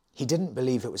 He didn't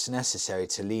believe it was necessary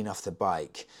to lean off the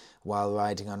bike while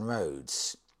riding on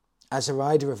roads. As a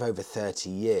rider of over 30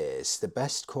 years, the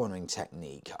best cornering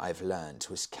technique I've learned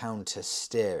was counter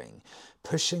steering,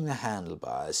 pushing the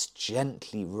handlebars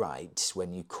gently right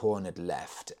when you cornered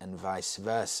left and vice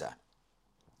versa.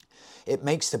 It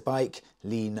makes the bike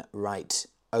lean right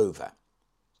over.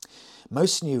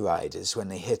 Most new riders, when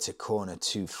they hit a corner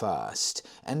too fast,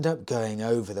 end up going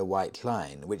over the white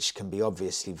line, which can be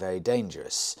obviously very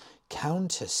dangerous.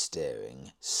 Counter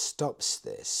steering stops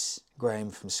this. Graham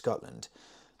from Scotland.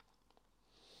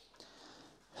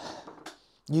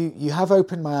 You have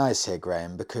opened my eyes here,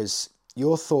 Graham, because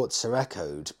your thoughts are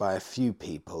echoed by a few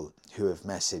people who have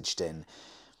messaged in.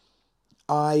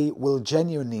 I will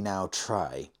genuinely now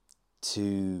try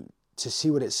to see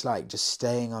what it's like just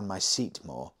staying on my seat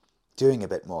more, doing a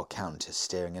bit more counter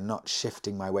steering and not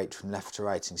shifting my weight from left to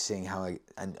right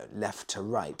and left to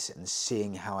right and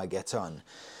seeing how I get on.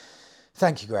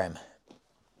 Thank you, Graham.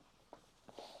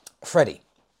 Freddie,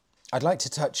 I'd like to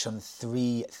touch on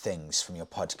 3 things from your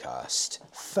podcast.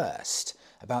 First,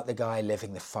 about the guy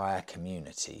in the fire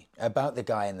community.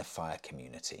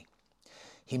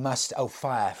 He must,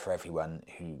 fire for everyone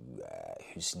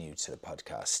who's new to the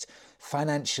podcast.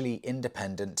 Financially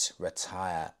independent,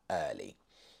 retire early.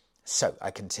 So,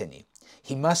 I continue.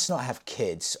 He must not have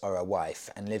kids or a wife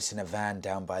and lives in a van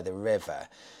down by the river.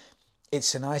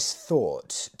 It's a nice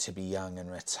thought to be young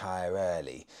and retire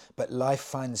early, but life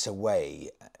finds a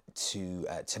way to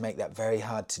make that very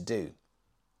hard to do.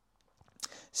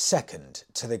 Second,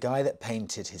 to the guy that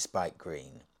painted his bike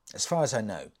green. As far as I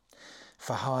know,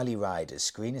 for Harley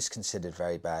riders, green is considered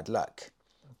very bad luck,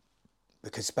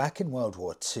 because back in World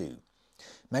War II,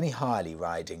 many Harley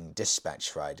riding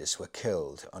dispatch riders were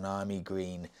killed on army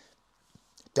green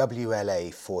WLA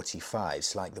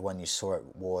 45s, like the one you saw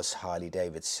at War's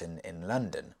Harley-Davidson in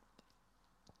London.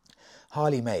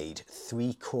 Harley made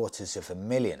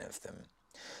 750,000 of them,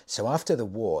 so after the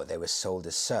war they were sold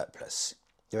as surplus.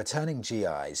 The returning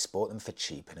GIs bought them for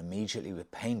cheap and immediately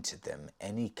repainted them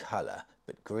any colour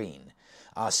but green.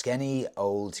 Ask any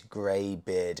old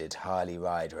grey-bearded Harley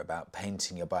rider about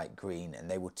painting your bike green and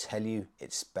they will tell you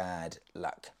it's bad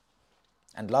luck.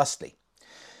 And lastly,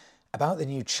 about the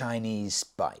new Chinese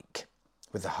bike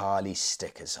with the Harley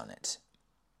stickers on it.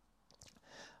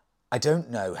 I don't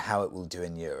know how it will do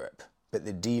in Europe, but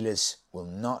the dealers will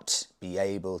not be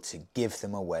able to give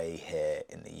them away here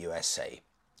in the USA.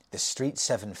 The Street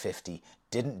 750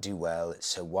 didn't do well,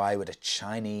 so why would a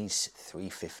Chinese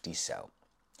 350 sell?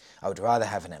 I would rather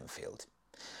have an Enfield.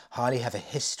 Harley have a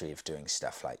history of doing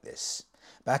stuff like this.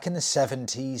 Back in the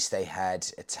 70s, they had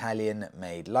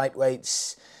Italian-made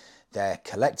lightweights. They're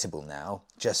collectible now,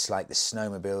 just like the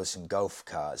snowmobiles and golf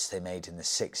carts they made in the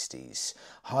 60s.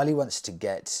 Harley wants to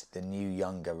get the new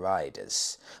younger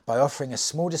riders. By offering a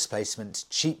small displacement,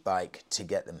 cheap bike to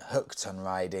get them hooked on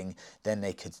riding, then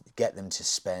they could get them to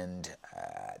spend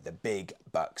the big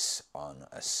bucks on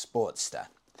a Sportster.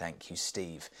 Thank you,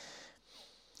 Steve.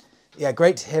 Yeah,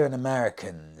 great to hear an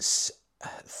American's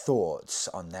thoughts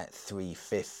on that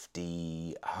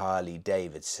 350 Harley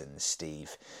Davidson,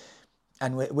 Steve.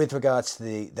 And with regards to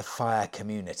the FIRE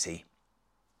community,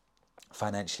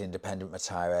 financially independent,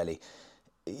 retire early.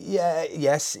 Yeah,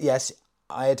 yes,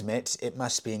 I admit it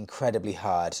must be incredibly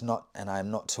hard. And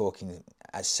I'm not talking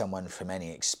as someone from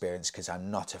any experience because I'm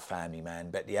not a family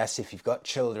man. But yes, if you've got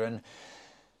children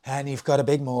and you've got a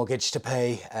big mortgage to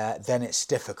pay, then it's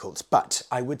difficult. But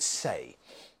I would say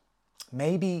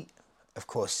maybe, of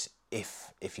course,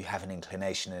 if you have an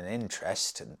inclination and an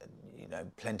interest, and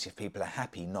plenty of people are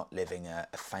happy not living a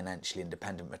financially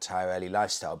independent, retire early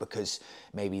lifestyle because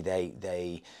maybe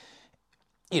they're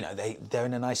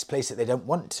in a nice place that they don't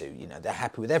want to. They're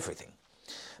happy with everything.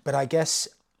 But I guess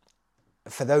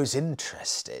for those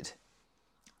interested,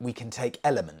 we can take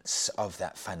elements of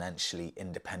that financially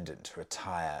independent,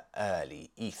 retire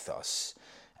early ethos.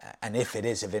 And if it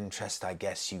is of interest, I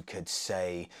guess you could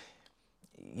say,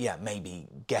 yeah, maybe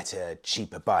get a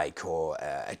cheaper bike or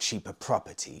a cheaper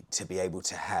property to be able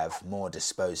to have more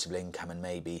disposable income and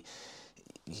maybe,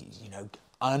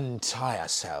 untie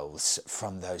ourselves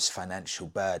from those financial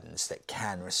burdens that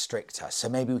can restrict us. So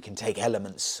maybe we can take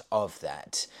elements of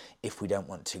that if we don't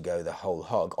want to go the whole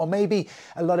hog. Or maybe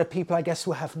a lot of people, I guess,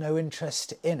 will have no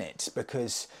interest in it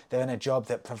because they're in a job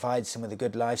that provides them with a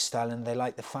good lifestyle and they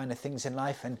like the finer things in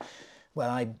life. And,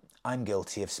 well, I'm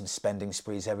guilty of some spending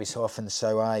sprees every so often,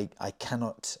 so I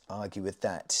cannot argue with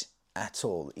that at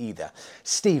all either.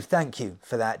 Steve, thank you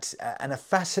for that. And a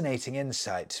fascinating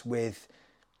insight with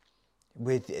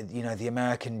the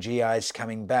American GIs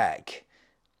coming back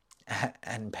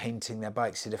and painting their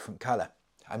bikes a different colour.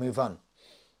 I move on.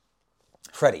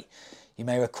 Freddie, you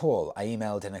may recall I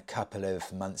emailed in a couple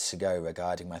of months ago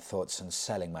regarding my thoughts on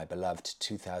selling my beloved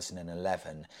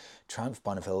 2011 Triumph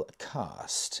Bonneville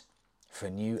Cast for a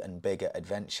new and bigger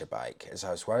adventure bike, as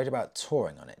I was worried about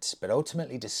touring on it, but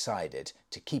ultimately decided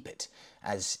to keep it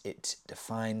as it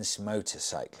defines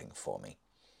motorcycling for me.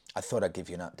 I thought I'd give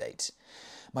you an update.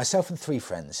 Myself and 3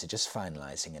 friends are just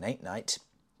finalising an 8-night,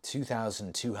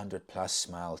 2,200 plus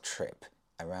mile trip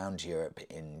around Europe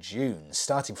in June.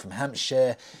 Starting from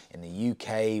Hampshire in the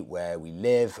UK where we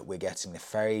live, we're getting the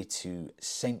ferry to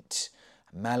Saint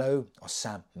Malo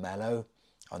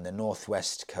on the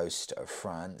northwest coast of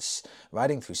France,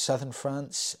 riding through southern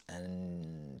France,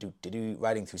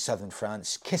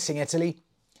 kissing Italy,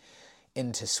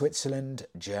 into Switzerland,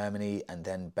 Germany, and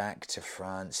then back to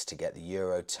France to get the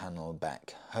Eurotunnel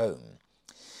back home.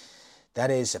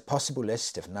 That is a possible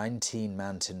list of 19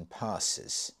 mountain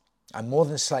passes. I'm more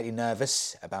than slightly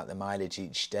nervous about the mileage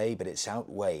each day, but it's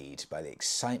outweighed by the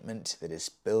excitement that is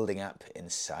building up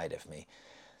inside of me.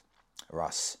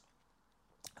 Ross.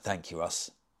 Thank you,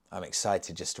 Ross. I'm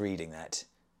excited just reading that.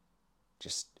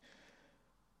 Just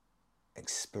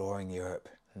exploring Europe,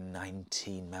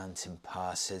 19 mountain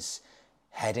passes,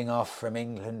 heading off from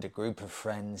England, a group of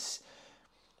friends,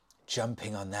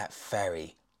 jumping on that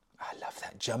ferry. I love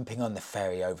that, jumping on the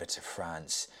ferry over to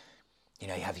France. You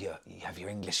have your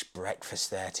English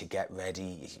breakfast there to get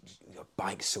ready. Your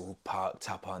bike's all parked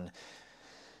up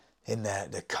in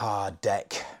the car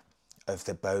deck of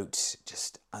the boat.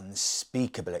 Just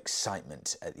unspeakable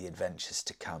excitement at the adventures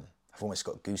to come. I've almost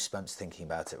got goosebumps thinking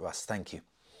about it, Russ. Thank you.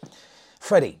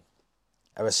 Freddie,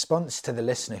 a response to the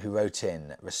listener who wrote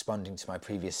in, responding to my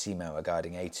previous email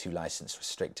regarding A2 license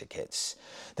restrictor kits.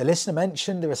 The listener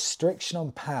mentioned the restriction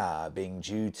on power being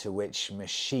due to which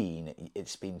machine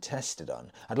it's been tested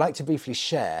on. I'd like to briefly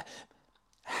share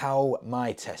how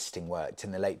my testing worked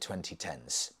in the late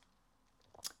 2010s.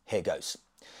 Here goes.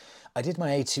 I did my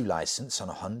A2 license on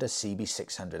a Honda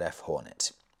CB600F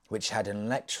Hornet, which had an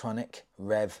electronic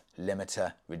rev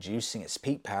limiter reducing its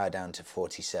peak power down to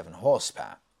 47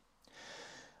 horsepower.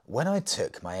 When I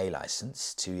took my A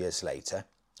license 2 years later,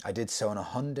 I did so on a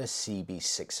Honda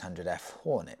CB600F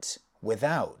Hornet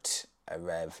without a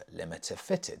rev limiter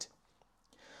fitted.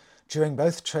 During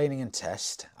both training and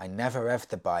test, I never revved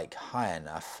the bike high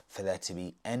enough for there to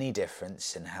be any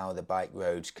difference in how the bike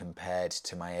rode compared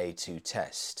to my A2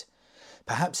 test.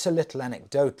 Perhaps a little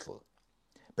anecdotal,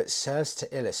 but serves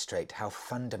to illustrate how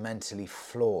fundamentally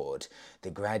flawed the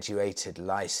graduated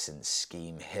license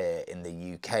scheme here in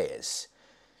the UK is.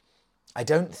 I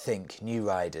don't think new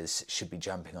riders should be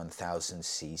jumping on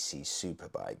 1000cc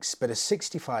superbikes, but a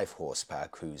 65 horsepower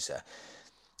cruiser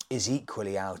is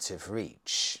equally out of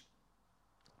reach.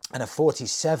 And a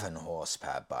 47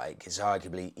 horsepower bike is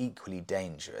arguably equally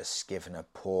dangerous given a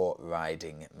poor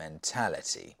riding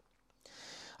mentality.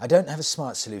 I don't have a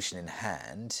smart solution in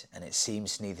hand, and it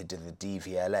seems neither do the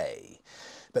DVLA,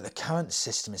 but the current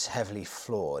system is heavily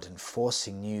flawed and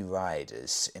forcing new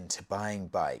riders into buying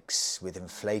bikes with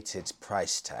inflated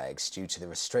price tags due to the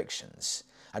restrictions.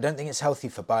 I don't think it's healthy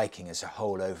for biking as a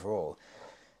whole overall.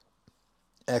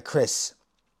 Chris,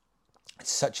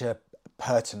 it's such a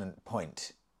pertinent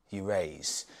point you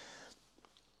raise,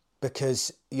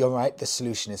 because you're right, the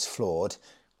solution is flawed,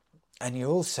 and you're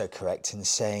also correct in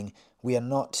saying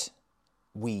the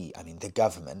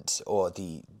government or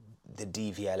the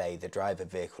DVLA, the Driver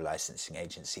Vehicle Licensing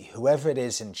Agency, whoever it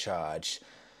is in charge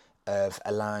of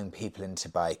allowing people into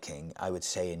biking, I would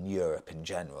say in Europe in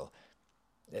general,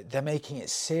 they're making it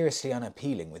seriously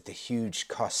unappealing with the huge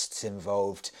costs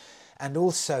involved, and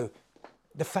also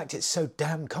the fact it's so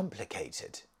damn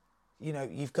complicated. You know,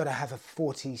 you've got to have a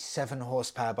 47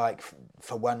 horsepower bike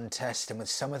for one test, and with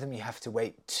some of them you have to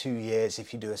wait 2 years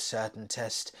if you do a certain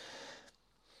test.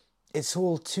 It's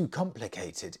all too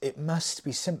complicated. It must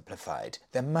be simplified.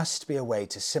 There must be a way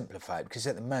to simplify it, because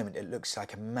at the moment it looks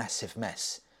like a massive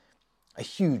mess. A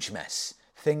huge mess.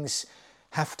 Things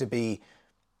have to be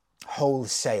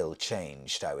wholesale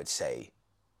changed, I would say,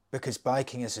 because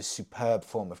biking is a superb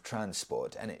form of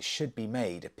transport and it should be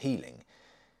made appealing.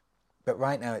 But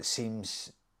right now it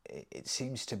seems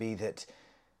to be that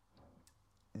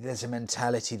there's a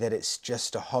mentality that it's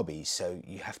just a hobby, so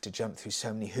you have to jump through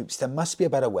so many hoops. There must be a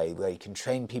better way where you can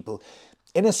train people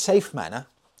in a safe manner.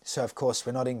 So, of course,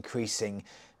 we're not increasing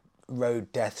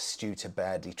road deaths due to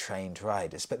badly trained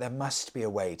riders, but there must be a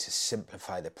way to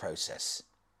simplify the process.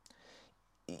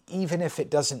 Even if it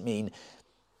doesn't mean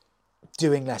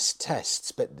doing less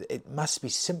tests, but it must be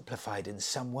simplified in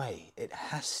some way. It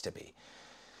has to be.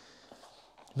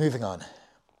 Moving on.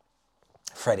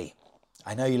 Freddie,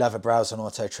 I know you love a browse on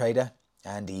Auto Trader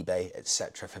and eBay,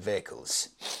 etc. for vehicles.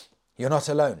 You're not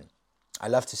alone. I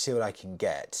love to see what I can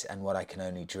get and what I can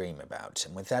only dream about,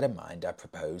 and with that in mind, I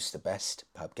propose the best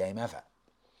pub game ever.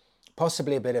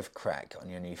 Possibly a bit of crack on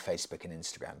your new Facebook and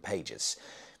Instagram pages.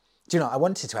 Do you know, I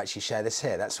wanted to actually share this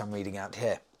here, that's what I'm reading out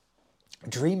here.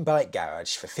 Dream Bike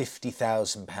Garage for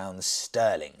 £50,000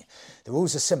 sterling. The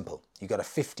rules are simple. You've got a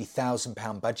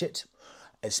 £50,000 budget,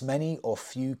 as many or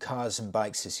few cars and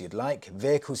bikes as you'd like.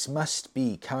 Vehicles must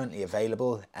be currently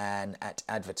available and at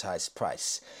advertised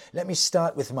price. Let me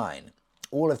start with mine.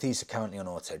 All of these are currently on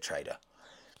Auto Trader.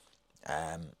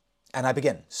 And I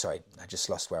begin. Sorry, I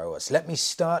just lost where I was. Let me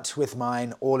start with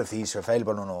mine. All of these are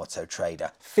available on Auto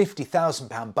Trader.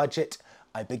 £50,000 budget.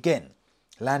 I begin.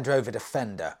 Land Rover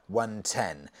Defender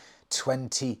 110,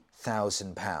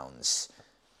 £20,000.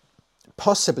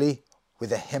 Possibly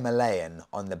with a Himalayan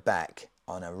on the back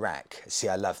on a rack. See,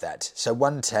 I love that. So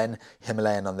 110,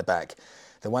 Himalayan on the back.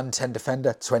 The 110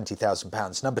 Defender,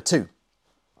 £20,000. Number 2,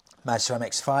 Mazda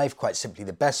MX-5, quite simply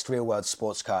the best real-world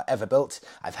sports car ever built.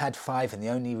 I've had 5, and the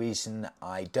only reason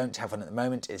I don't have one at the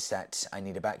moment is that I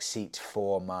need a back seat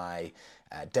for my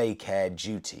daycare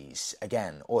duties.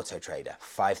 Again, Auto Trader,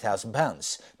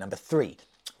 £5,000. Number 3,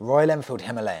 Royal Enfield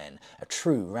Himalayan, a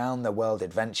true round-the-world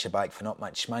adventure bike for not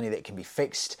much money that can be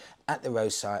fixed at the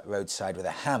roadside with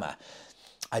a hammer.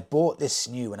 I bought this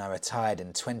new when I retired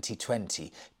in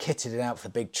 2020, kitted it out for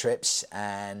big trips,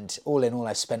 and all in all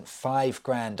I spent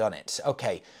 £5,000 on it.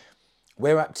 Okay,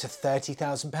 we're up to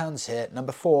 £30,000 here.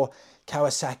 Number 4,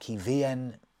 Kawasaki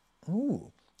VN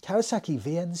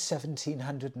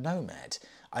 1700 Nomad.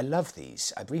 I love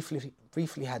these. I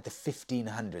briefly had the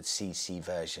 1500cc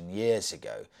version years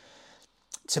ago.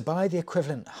 To buy the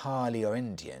equivalent Harley or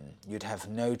Indian, you'd have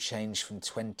no change from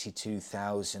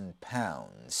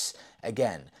 £22,000.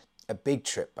 Again, a big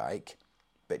trip bike,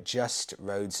 but just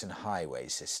roads and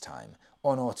highways this time.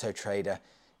 On Auto Trader,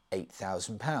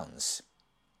 £8,000.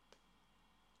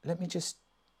 Let me just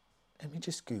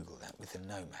Google that with the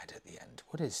Nomad at the end.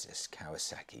 What is this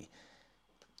Kawasaki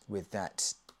with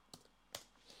that?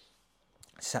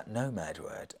 It's that Nomad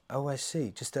word. Oh, I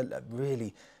see. Just a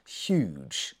really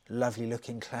huge, lovely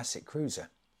looking classic cruiser.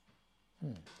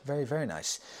 Very, very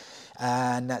nice.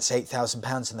 And that's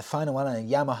 £8,000. And the final one, a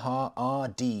Yamaha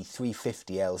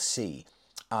RD350LC.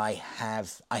 I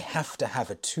have to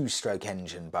have a 2-stroke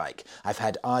engine bike. I've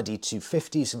had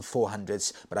RD250s and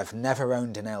 400s, but I've never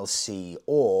owned an LC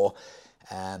or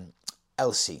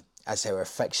LC, as they were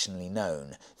affectionately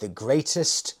known. The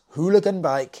greatest hooligan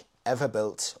bike ever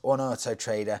built on Auto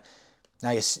Trader. Now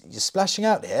you're splashing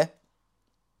out here.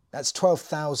 That's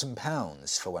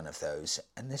 £12,000 for one of those.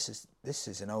 And this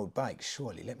is an old bike,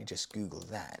 surely. Let me just Google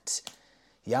that.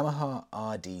 Yamaha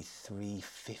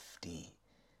RD350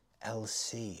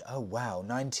 LC. Oh wow,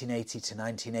 1980 to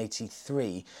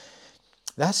 1983.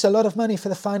 That's a lot of money for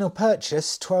the final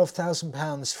purchase.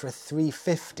 £12,000 for a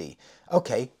 350.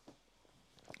 Okay,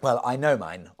 well, I know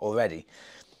mine already.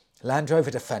 Land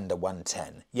Rover Defender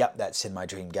 110. Yep, that's in my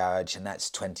dream garage, and that's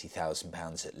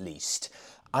 £20,000 at least.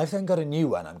 I've then got a new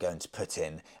one I'm going to put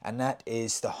in, and that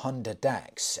is the Honda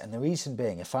Dax. And the reason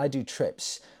being, if I do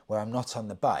trips where I'm not on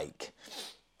the bike,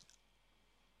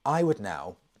 I would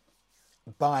now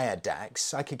buy a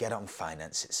Dax. I could get it on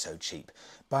finance, it's so cheap.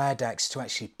 Buy a Dax to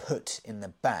actually put in the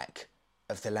back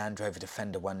of the Land Rover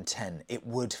Defender 110. It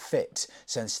would fit.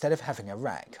 So instead of having a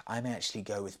rack, I may actually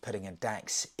go with putting a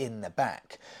Dax in the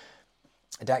back.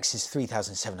 A Dax is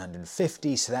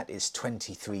 3,750, so that is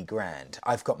 23 grand.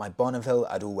 I've got my Bonneville,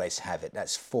 I'd always have it,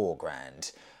 that's 4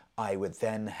 grand. I would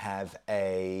then have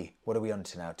a, what are we on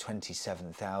to now,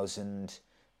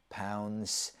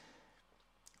 £27,000.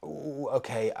 Ooh,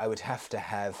 okay, I would have to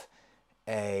have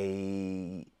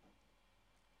a,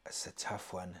 that's a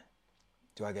tough one.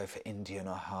 Do I go for Indian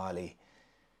or Harley?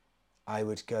 I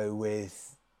would go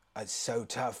with, it's so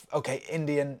tough. Okay,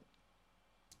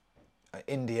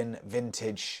 Indian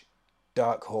vintage,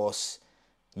 dark horse,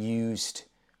 used.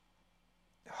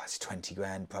 Oh, it's 20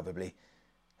 grand probably.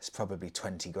 It's probably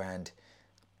 20 grand.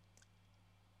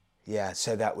 Yeah,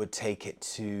 so that would take it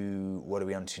to, what are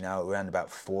we on to now? Around about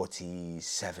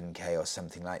 47k or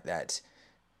something like that.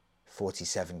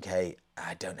 47k.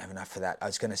 I don't have enough for that. I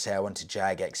was going to say I want a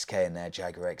Jag XK in there,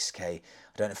 Jaguar XK. I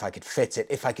don't know if I could fit it.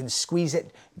 If I can squeeze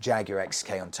it, Jaguar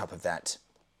XK on top of that.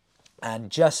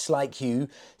 And just like you,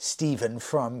 Stephen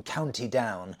from County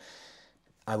Down,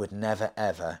 I would never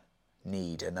ever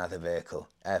need another vehicle,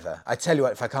 ever. I tell you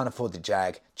what, if I can't afford the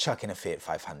Jag, chuck in a Fiat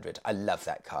 500. I love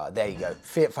that car. There you go,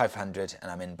 Fiat 500, and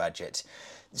I'm in budget.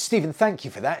 Stephen, thank you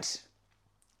for that.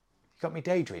 You got me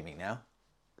daydreaming now.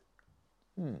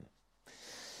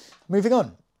 Moving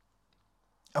on.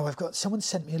 Oh, I've got, someone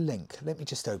sent me a link. Let me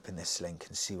just open this link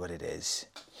and see what it is.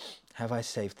 Have I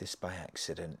saved this by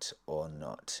accident or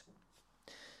not?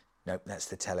 Nope, that's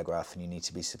the Telegraph and you need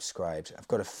to be subscribed. I've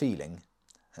got a feeling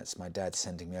that's my dad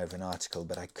sending me over an article,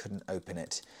 but I couldn't open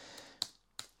it.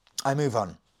 I move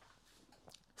on.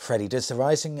 Freddie, do the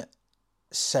rising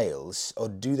sales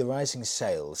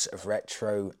of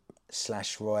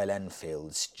retro/Royal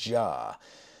Enfields jar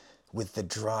with the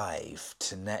drive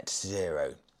to net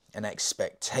zero, an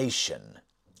expectation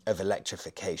of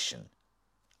electrification?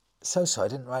 So I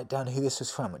didn't write down who this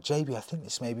was from. JB, I think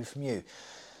this may be from you.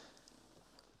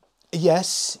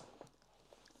 Yes,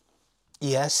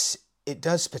 it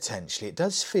does potentially. It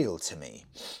does feel to me,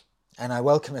 and I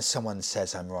welcome if someone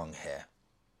says I'm wrong here.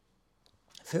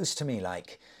 It feels to me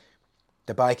like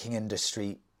the biking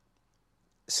industry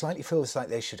slightly feels like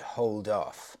they should hold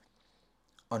off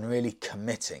on really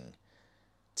committing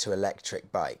to electric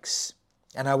bikes.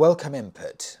 And I welcome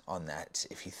input on that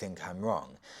if you think I'm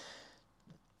wrong.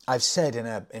 I've said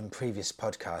in previous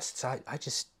podcasts, I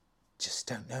just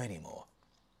don't know anymore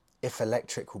if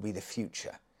electric will be the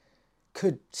future.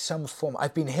 Could some form,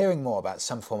 I've been hearing more about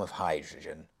some form of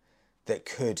hydrogen that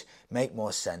could make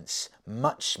more sense,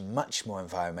 much more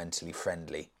environmentally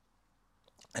friendly,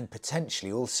 and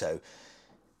potentially also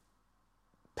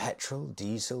petrol,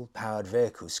 diesel powered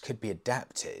vehicles could be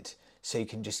adapted so you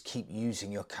can just keep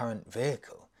using your current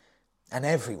vehicle, and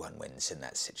everyone wins in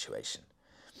that situation.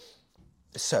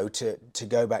 So to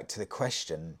go back to the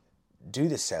question, do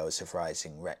the sales of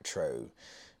rising retro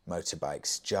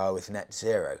motorbikes jar with net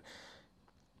zero?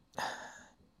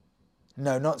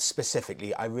 No, not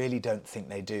specifically. I really don't think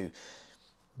they do,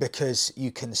 because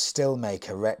you can still make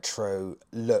a retro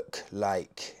look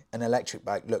like an electric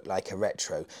bike look like a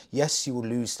retro. Yes, you will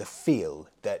lose the feel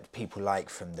that people like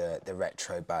from the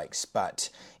retro bikes, but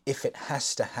if it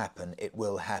has to happen, it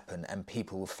will happen and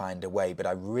people will find a way. But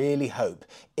I really hope,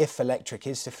 if electric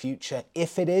is the future,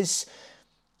 if it is,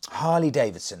 Harley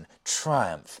Davidson,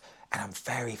 Triumph, and I'm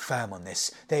very firm on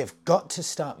this, they have got to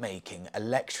start making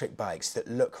electric bikes that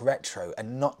look retro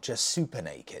and not just super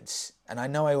nakeds. And I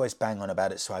know I always bang on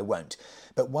about it, so I won't.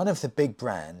 But one of the big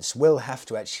brands will have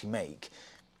to actually make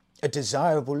a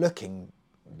desirable looking,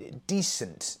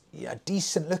 decent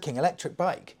looking electric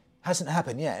bike. Hasn't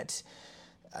happened yet.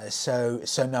 So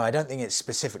no, I don't think it's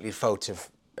specifically the fault of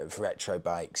retro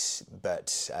bikes,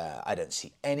 but I don't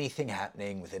see anything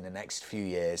happening within the next few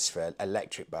years for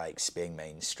electric bikes being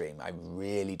mainstream. I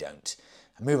really don't.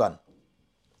 I move on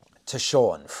to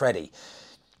Sean, Freddie.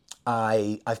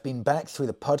 I've been back through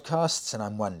the podcasts and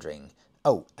I'm wondering,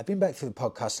 Oh, I've been back through the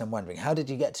podcast and I'm wondering, how did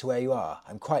you get to where you are?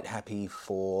 I'm quite happy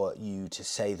for you to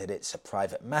say that it's a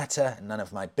private matter and none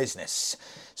of my business,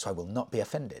 so I will not be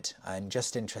offended. I'm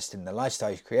just interested in the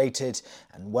lifestyle you've created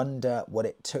and wonder what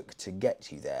it took to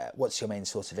get you there. What's your main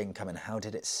source of income and how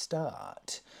did it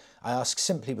start? I ask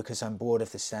simply because I'm bored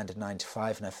of the standard 9 to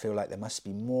 5 and I feel like there must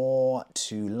be more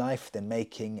to life than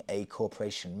making a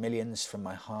corporation millions from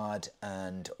my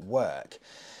hard-earned work.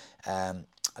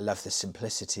 I love the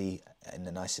simplicity in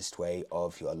the nicest way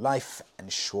of your life,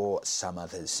 and sure, some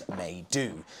others may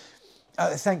do.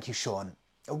 Thank you, Sean.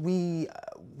 We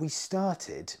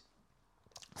started,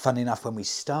 funny enough, when we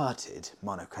started,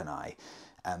 Monica and I,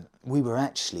 we were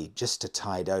actually just a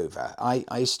tide over. I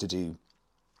used to do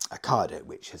Ocado,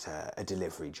 which is a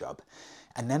delivery job.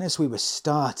 And then as we were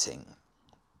starting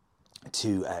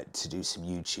to do some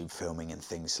YouTube filming and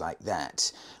things like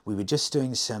that, we were just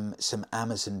doing some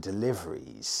Amazon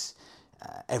deliveries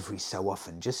every so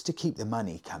often just to keep the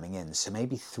money coming in, so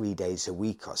maybe 3 days a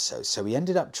week or so. So we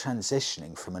ended up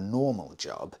transitioning from a normal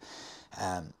job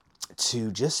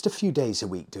to just a few days a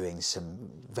week doing some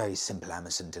very simple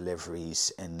Amazon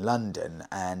deliveries in London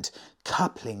and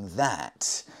coupling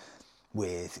that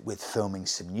with filming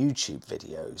some YouTube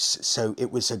videos. So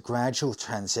it was a gradual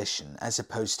transition as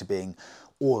opposed to being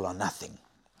all or nothing,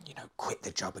 quit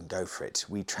the job and go for it.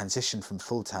 We transitioned from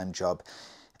full-time job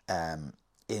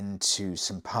into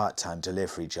some part-time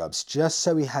delivery jobs just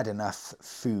so we had enough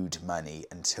food money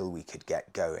until we could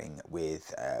get going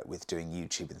with doing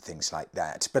YouTube and things like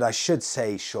that. But I should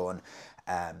say, Sean,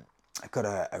 I've got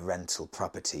a rental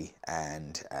property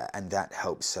and that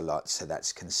helps a lot, so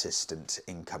that's consistent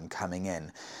income coming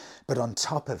in. But on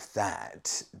top of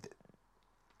that,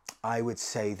 I would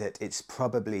say that it's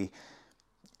probably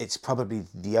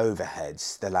the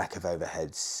overheads, the lack of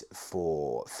overheads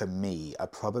for me are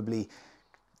probably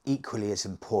equally as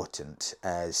important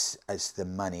as the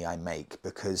money I make,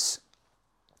 because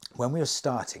when we were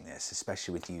starting this,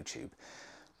 especially with YouTube,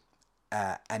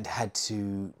 and had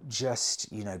to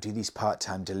just, do these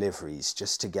part-time deliveries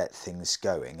just to get things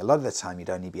going. A lot of the time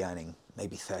you'd only be earning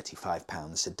maybe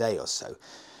 £35 a day or so.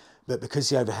 But because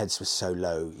the overheads were so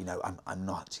low, I'm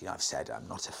not, I've said I'm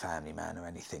not a family man or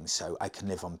anything, so I can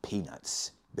live on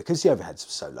peanuts. Because the overheads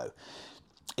were so low,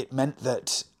 it meant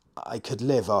that I could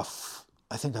live off,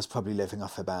 I think I was probably living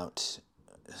off about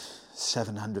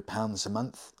 £700 a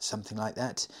month, something like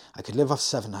that. I could live off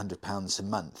 £700 a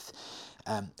month.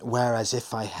 Whereas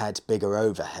if I had bigger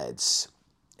overheads,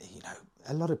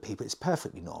 a lot of people, it's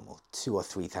perfectly normal, £2,000 or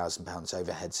 £3,000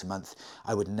 overheads a month.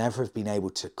 I would never have been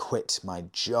able to quit my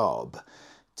job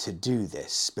to do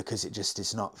this because it just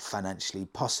is not financially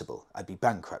possible. I'd be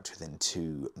bankrupt within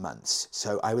 2 months.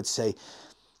 So I would say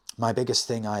my biggest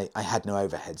thing, I had no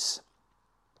overheads.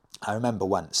 I remember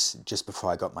once, just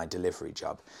before I got my delivery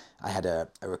job, I had a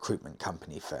recruitment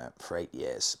company for 8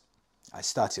 years. I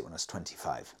started when I was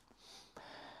 25.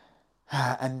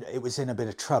 And it was in a bit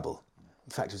of trouble.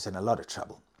 In fact, it was in a lot of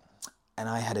trouble. And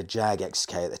I had a Jag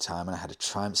XK at the time, and I had a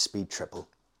Triumph Speed Triple.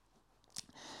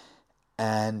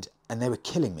 And they were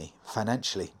killing me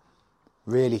financially,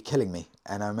 really killing me.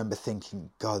 And I remember thinking,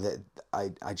 God, that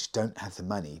I just don't have the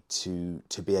money to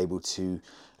be able to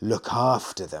look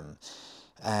after them.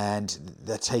 And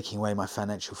they're taking away my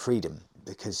financial freedom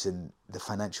because in the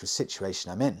financial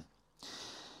situation I'm in.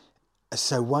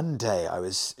 So one day I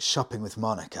was shopping with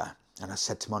Monica, and I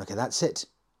said to Monica, that's it.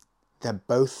 They're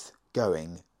both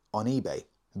going on eBay.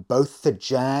 Both the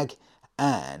Jag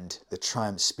and the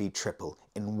Triumph Speed Triple.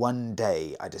 In one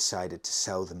day, I decided to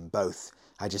sell them both.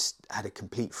 I just had a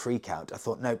complete freak out. I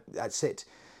thought, no, that's it.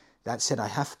 That's it, I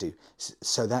have to.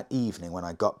 So that evening when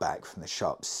I got back from the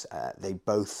shops, they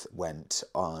both went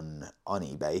on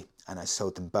eBay, and I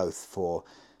sold them both for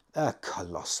a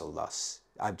colossal loss.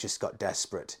 I've just got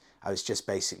desperate. I was just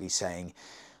basically saying,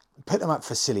 put them up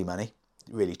for silly money,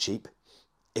 really cheap.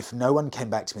 If no one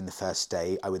came back to me in the first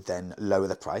day, I would then lower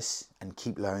the price and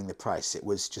keep lowering the price. It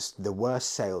was just the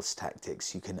worst sales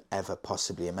tactics you can ever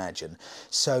possibly imagine.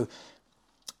 So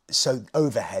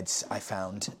overheads I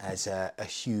found as a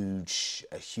huge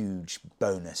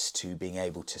bonus to being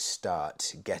able to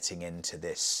start getting into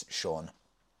this, Sean.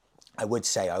 I would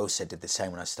say I also did the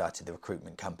same when I started the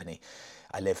recruitment company.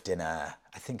 I lived in I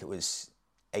think it was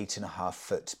 8.5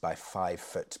 foot by 5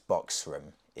 foot box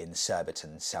room in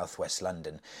Surbiton, southwest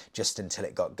London, just until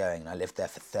it got going. And I lived there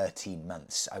for 13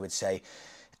 months. I would say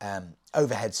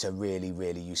overheads are really,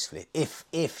 really useful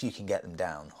if you can get them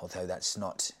down, although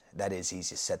that is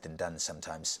easier said than done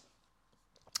sometimes.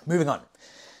 Moving on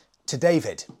to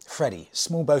David, Freddie,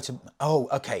 small boat. Oh,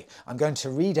 okay. I'm going to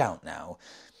read out now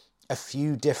a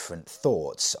few different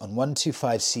thoughts on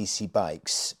 125cc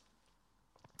bikes.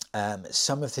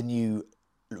 Some of the new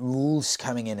rules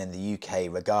coming in the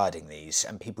UK regarding these,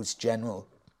 and people's general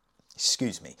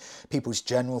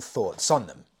thoughts on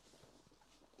them.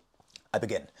 I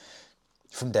begin.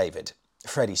 From David.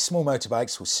 Freddie, small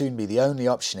motorbikes will soon be the only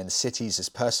option in cities as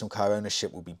personal car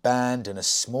ownership will be banned and a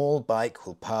small bike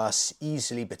will pass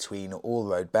easily between all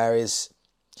road barriers,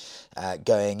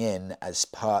 going in as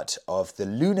part of the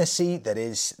lunacy that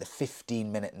is the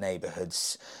 15-minute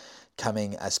neighbourhoods,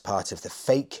 coming as part of the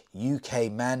fake UK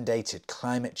mandated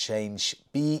climate change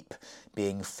beep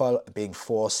being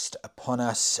forced upon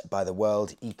us by the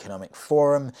World Economic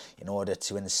Forum in order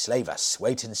to enslave us.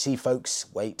 Wait and see, folks.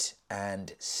 Wait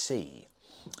and see.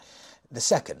 The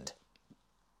second,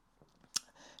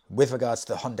 with regards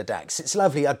to the Honda Dax, it's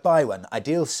lovely, I'd buy one.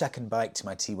 Ideal second bike to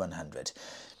my T100.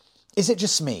 Is it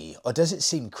just me, or does it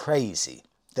seem crazy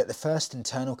that the first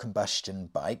internal combustion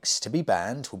bikes to be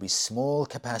banned will be small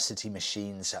capacity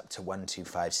machines up to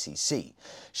 125cc?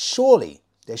 Surely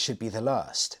they should be the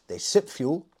last. They sip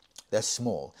fuel, they're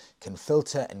small, can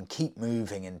filter and keep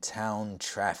moving in town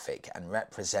traffic and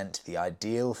represent the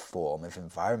ideal form of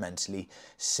environmentally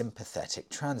sympathetic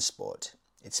transport.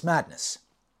 It's madness.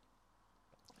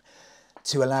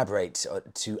 To elaborate, or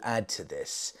to add to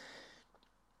this,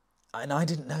 and I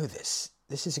didn't know this,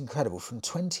 this is incredible, from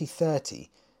 2030,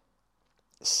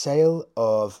 sale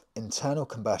of internal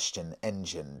combustion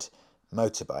engined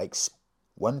motorbikes,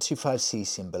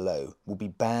 125cc and below, will be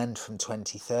banned from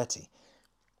 2030.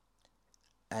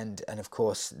 And of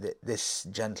course, this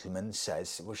gentleman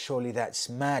says, well, surely that's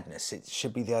madness. It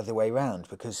should be the other way around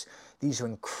because these are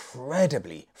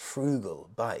incredibly frugal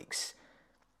bikes.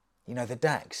 You know, the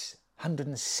Dax,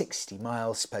 160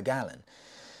 miles per gallon.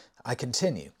 I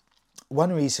continue.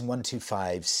 One reason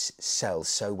 125s sell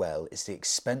so well is the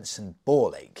expense and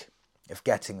ball ache of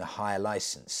getting the higher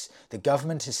licence. The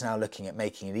government is now looking at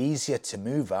making it easier to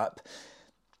move up,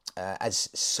 as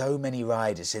so many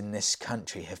riders in this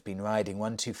country have been riding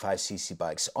 125cc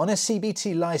bikes on a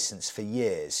CBT licence for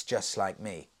years, just like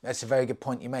me. That's a very good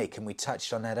point you make, and we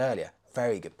touched on that earlier.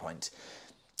 Very good point.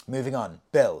 Moving on.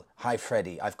 Bill, hi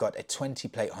Freddie, I've got a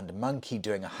 20-plate Honda Monkey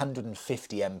doing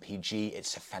 150 mpg.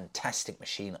 It's a fantastic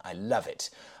machine. I love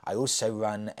it. I also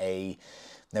run a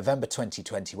November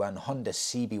 2021 Honda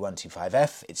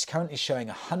CB125F. It's currently showing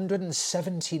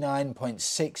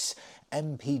 179.6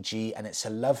 mpg and it's a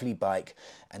lovely bike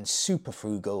and super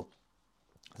frugal.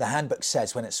 The handbook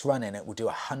says when it's running it will do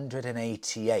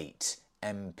 188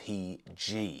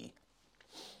 mpg.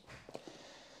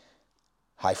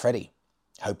 Hi Freddie.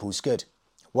 Hope all's good.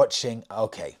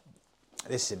 Okay,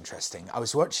 this is interesting. I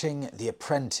was watching The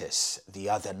Apprentice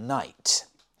the other night.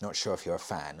 Not sure if you're a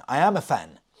fan. I am a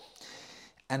fan.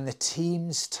 And the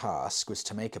team's task was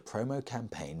to make a promo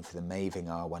campaign for the Maving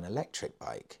R1 electric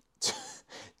bike,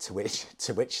 to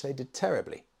which they did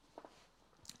terribly.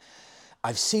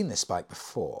 I've seen this bike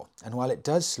before, and while it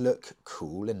does look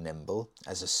cool and nimble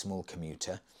as a small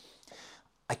commuter,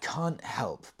 I can't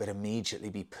help but immediately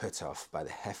be put off by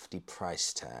the hefty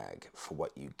price tag for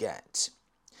what you get.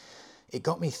 It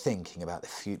got me thinking about the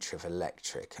future of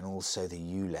electric and also the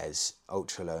ULEZ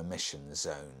ultra-low emission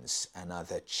zones and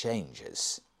other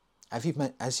changes. As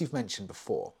you've mentioned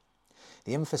before,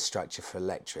 the infrastructure for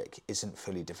electric isn't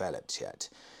fully developed yet,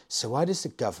 so why does the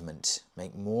government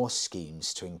make more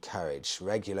schemes to encourage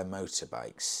regular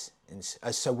motorbikes?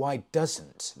 So why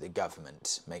doesn't the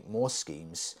government make more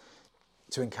schemes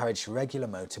to encourage regular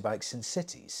motorbikes in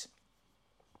cities?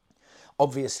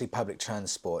 Obviously, public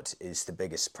transport is the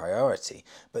biggest priority,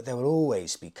 but there will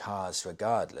always be cars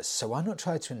regardless, so why not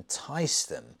try to entice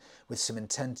them with some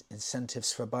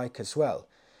incentives for a bike as well?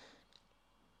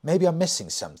 Maybe I'm missing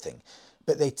something,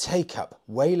 but they take up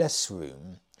way less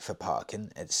room for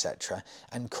parking, etc.,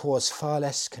 and cause far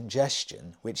less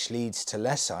congestion, which leads to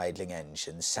less idling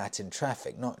engines sat in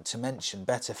traffic, not to mention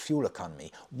better fuel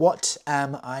economy. What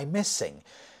am I missing?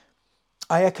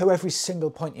 I echo every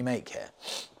single point you make here.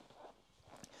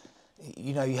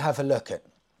 You know, you have a look at,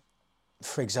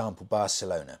 for example,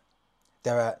 Barcelona.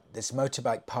 There's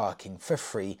motorbike parking for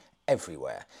free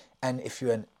everywhere, and if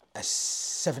you're a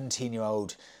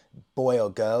 17-year-old boy or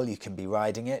girl, you can be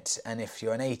riding it, and if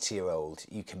you're an 80-year-old,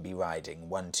 you can be riding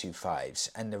 125s,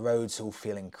 and the roads all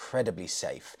feel incredibly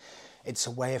safe. It's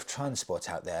a way of transport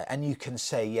out there, and you can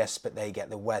say, yes, but they get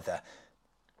the weather.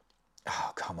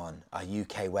 Oh, come on, our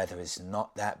UK weather is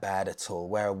not that bad at all.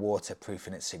 We're waterproof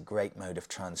and it's a great mode of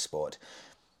transport.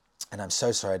 And I'm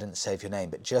so sorry I didn't save your name,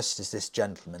 but just as this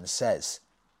gentleman says,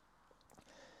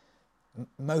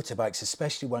 motorbikes,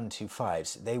 especially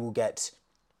 125s, they will get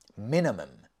minimum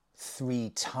 3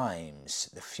 times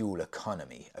the fuel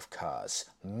economy of cars,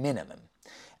 minimum.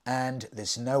 And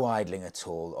there's no idling at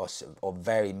all, or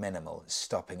very minimal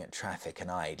stopping at traffic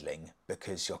and idling,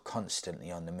 because you're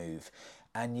constantly on the move,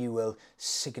 and you will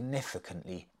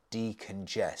significantly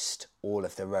decongest all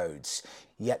of the roads.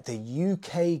 Yet the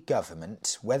UK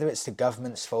government, whether it's the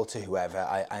government's fault or whoever,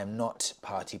 I am not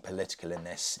party political in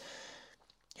this,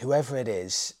 whoever it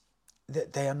is,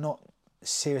 that they are not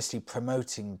seriously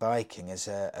promoting biking as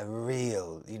a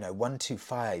real,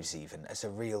 125s even, as a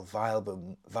real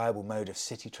viable mode of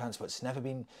city transport. It's never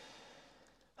been,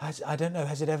 I don't know,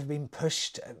 has it ever been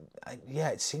pushed? Yeah,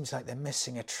 it seems like they're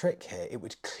missing a trick here. It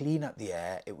would clean up the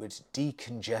air, it would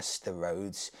decongest the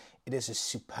roads. It is a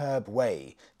superb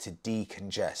way to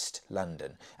decongest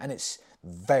London, and it's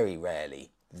very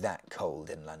rarely that cold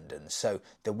in London, so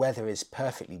the weather is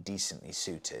perfectly decently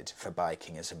suited for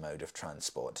biking as a mode of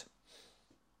transport.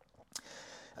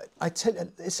 I tell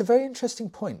you, it's a very interesting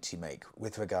point you make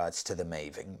with regards to the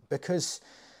Maving, because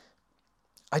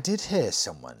I did hear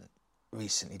someone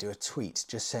recently do a tweet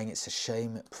just saying it's a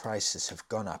shame prices have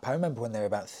gone up. I remember when they were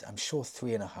about, I'm sure,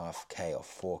 3.5k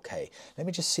or 4k. Let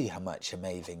me just see how much a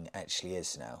Maving actually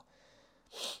is now.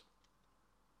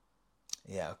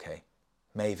 Yeah, okay.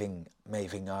 Maving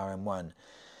RM1.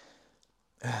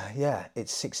 Yeah,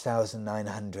 it's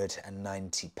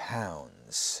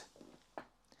 £6,990.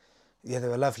 Yeah,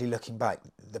 they're a lovely looking bike.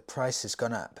 The price has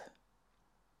gone up.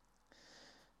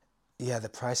 Yeah, the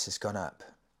price has gone up.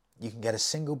 You can get a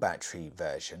single battery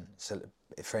version. So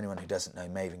for anyone who doesn't know,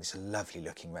 Maving's a lovely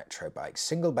looking retro bike.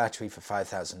 Single battery for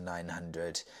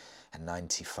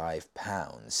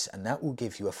 £5,995. And that will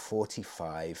give you a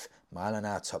 45 mile an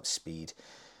hour top speed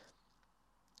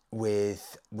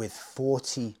with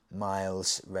 40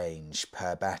 miles range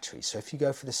per battery. So if you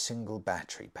go for the single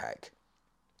battery pack,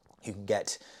 you can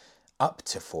get up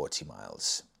to 40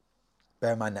 miles.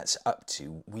 Bear in mind that's up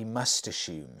to. We must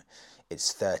assume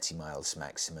it's 30 miles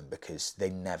maximum, because they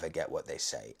never get what they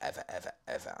say, ever, ever,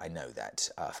 ever. I know that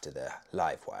after the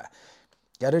live wire.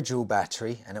 Get a dual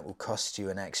battery and it will cost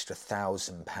you an extra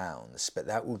 £1,000, but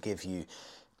that will give you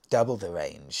double the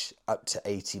range, up to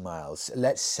 80 miles.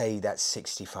 Let's say that's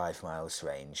 65 miles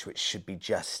range, which should be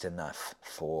just enough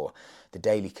for the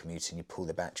daily commute, and you pull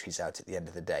the batteries out at the end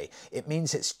of the day. It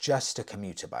means it's just a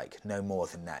commuter bike, no more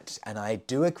than that. And I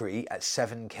do agree, at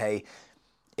 7k,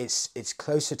 it's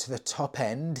closer to the top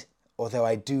end, although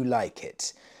I do like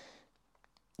it.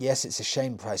 Yes, it's a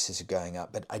shame prices are going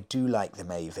up, but I do like the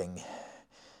Maving.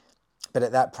 But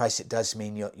at that price, it does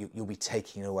mean you'll be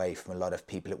taking it away from a lot of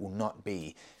people. It will not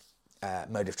be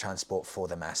mode of transport for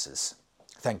the masses.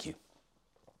 Thank you.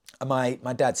 My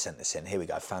dad sent this in. Here we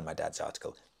go. I found my dad's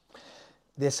article.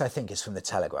 This, I think, is from the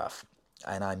Telegraph,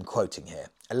 and I'm quoting here.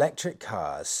 Electric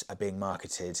cars are being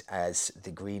marketed as the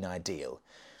green ideal.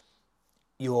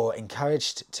 You're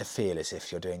encouraged to feel as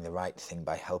if you're doing the right thing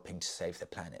by helping to save the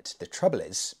planet. The trouble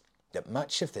is that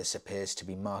much of this appears to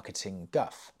be marketing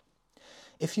guff.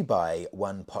 If you buy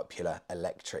one popular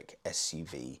electric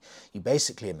SUV, you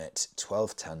basically emit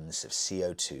 12 tonnes of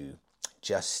CO2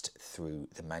 just through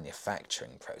the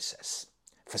manufacturing process.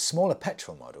 For smaller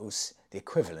petrol models, the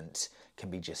equivalent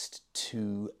can be just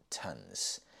 2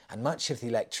 tonnes. And much of the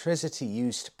electricity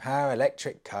used to power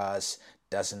electric cars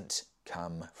doesn't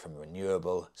come from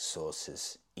renewable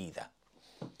sources either.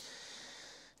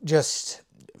 Just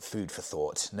food for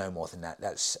thought, no more than that.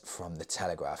 That's from the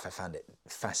Telegraph. I found it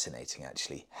fascinating,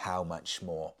 actually, how much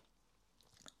more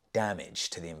damage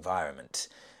to the environment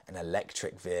an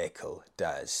electric vehicle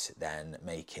does than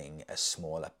making a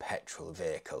smaller petrol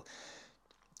vehicle.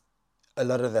 A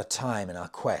lot of the time in our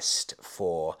quest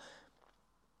for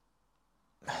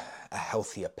a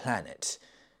healthier planet,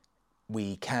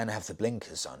 we can have the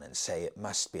blinkers on and say it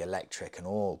must be electric and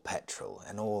all petrol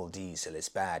and all diesel is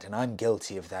bad. And I'm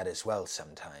guilty of that as well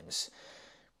sometimes.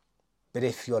 But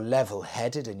if you're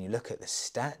level-headed and you look at the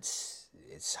stats,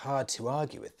 it's hard to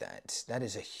argue with that. That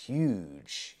is a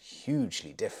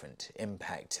hugely different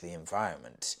impact to the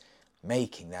environment,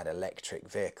 making that electric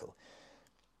vehicle.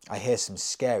 I hear some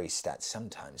scary stats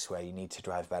sometimes where you need to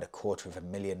drive about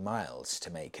 250,000 miles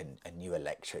to make a new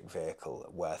electric vehicle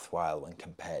worthwhile when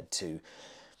compared to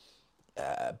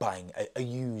buying a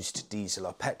used diesel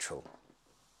or petrol.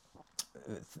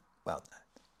 Well,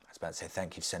 I was about to say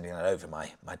thank you for sending that over.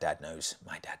 My dad knows.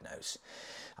 My dad knows.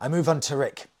 I move on to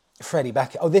Rick. Freddie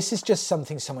back. Oh, this is just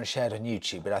something someone shared on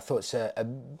YouTube, but I thought it's a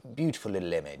beautiful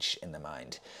little image in the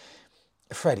mind.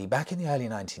 Freddie, back in the early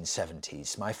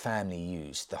 1970s, my family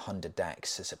used the Honda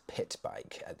Dax as a pit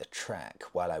bike at the track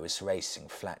while I was racing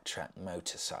flat track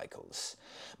motorcycles.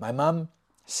 My mum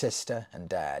Sister and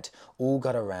Dad all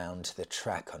got around the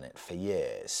track on it for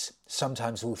years,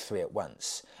 sometimes all three at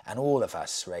once, and all of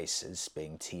us racers,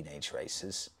 being teenage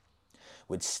racers,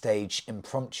 would stage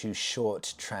impromptu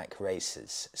short track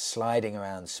races, sliding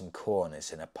around some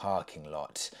corners in a parking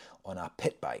lot on our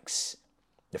pit bikes.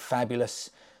 The fabulous,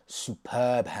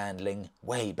 superb handling,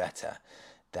 way better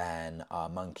than our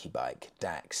monkey bike,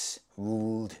 Dax,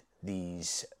 ruled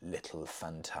these little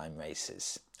fun time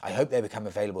races. I hope they become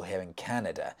available here in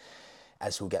Canada,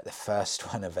 as we'll get the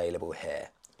first one available here.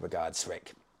 Regards,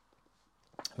 Rick.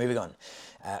 Moving on.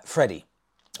 Freddie.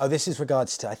 Oh, this is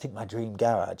regards to, I think, my dream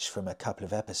garage from a couple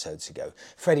of episodes ago.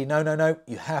 Freddie, no.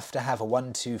 You have to have a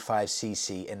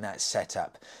 125cc in that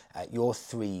setup. Your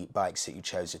three bikes that you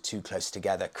chose are too close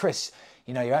together. Chris,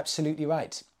 you're absolutely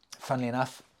right. Funnily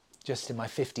enough, just in my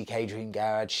 50k dream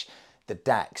garage, the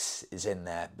Dax is in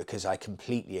there because I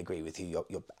completely agree with you.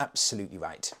 You're absolutely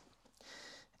right.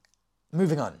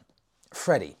 Moving on.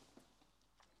 Freddie.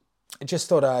 I just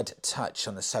thought I'd touch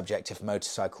on the subject of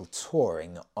motorcycle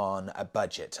touring on a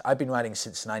budget. I've been riding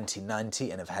since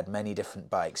 1990 and have had many different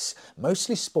bikes,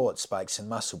 mostly sports bikes and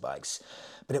muscle bikes.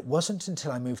 But it wasn't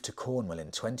until I moved to Cornwall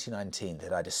in 2019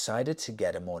 that I decided to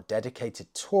get a more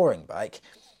dedicated touring bike,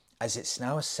 as it's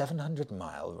now a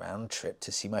 700-mile round trip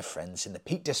to see my friends in the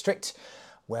Peak District,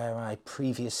 where I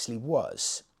previously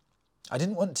was. I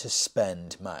didn't want to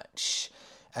spend much,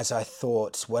 as I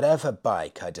thought whatever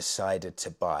bike I decided to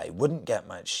buy wouldn't get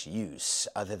much use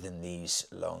other than these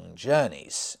long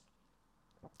journeys.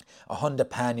 A Honda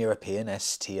Pan-European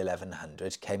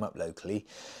ST1100 came up locally,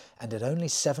 and at only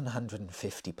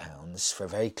 £750 for a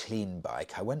very clean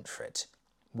bike, I went for it.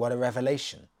 What a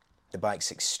revelation. The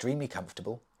bike's extremely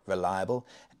comfortable, reliable,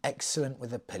 excellent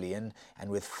with a pillion, and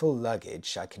with full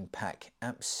luggage I can pack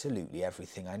absolutely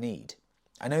everything I need.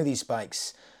 I know these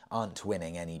bikes aren't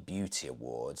winning any beauty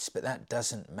awards, but that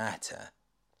doesn't matter.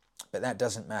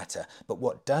 But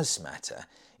what does matter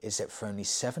is that for only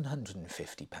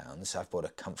 £750 I've bought a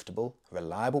comfortable,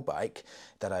 reliable bike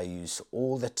that I use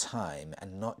all the time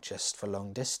and not just for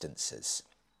long distances.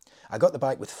 I got the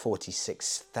bike with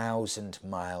 46,000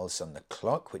 miles on the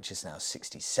clock, which is now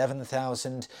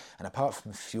 67,000, and apart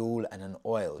from fuel and an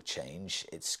oil change,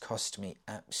 it's cost me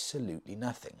absolutely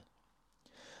nothing.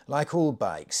 Like all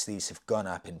bikes, these have gone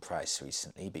up in price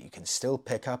recently, but you can still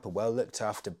pick up a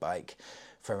well-looked-after bike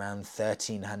for around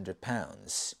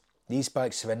 £1,300. These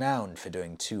bikes are renowned for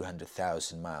doing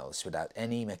 200,000 miles without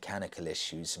any mechanical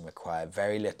issues and require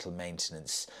very little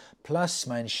maintenance. Plus,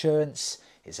 my insurance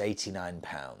is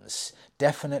 £89.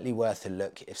 Definitely worth a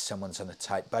look if someone's on a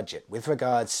tight budget. With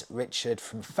regards, Richard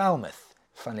from Falmouth.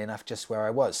 Funnily enough, just where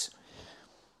I was.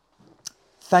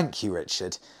 Thank you,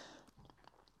 Richard.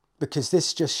 Because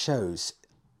this just shows,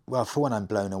 well, for one, I'm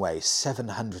blown away.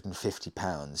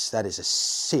 £750, that is a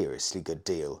seriously good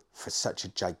deal for such a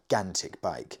gigantic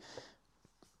bike.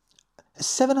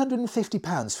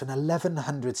 £750 for an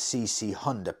 1100cc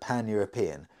Honda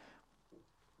Pan-European.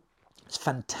 It's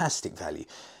fantastic value.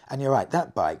 And you're right,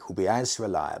 that bike will be as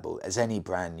reliable as any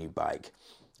brand new bike.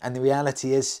 And the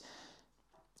reality is,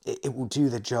 it will do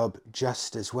the job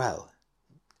just as well.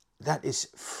 That is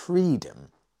freedom.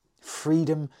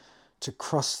 Freedom to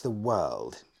cross the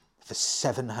world for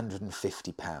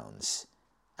 £750.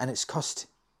 And it's cost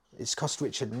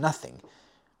Richard nothing.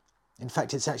 In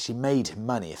fact, it's actually made him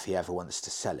money if he ever wants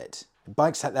to sell it.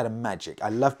 Bikes like that are magic. I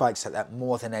love bikes like that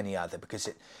more than any other because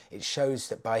it shows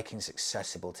that biking's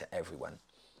accessible to everyone.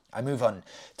 I move on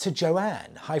to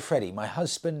Joanne. Hi Freddie, my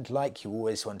husband, like you,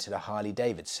 always wanted a Harley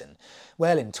Davidson.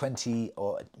 Well, in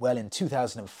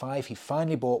 2005, he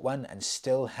finally bought one and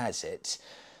still has it.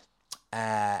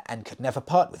 And could never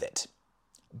part with it.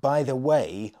 By the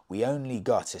way, we only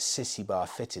got a sissy bar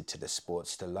fitted to the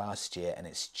Sportster last year and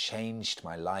it's changed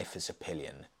my life as a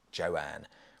pillion. Joanne.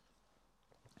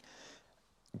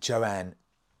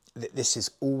 This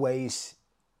is always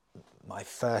my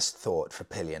first thought for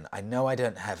pillion. I know I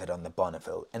don't have it on the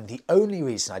Bonneville, and the only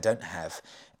reason I don't have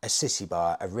a sissy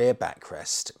bar, a rear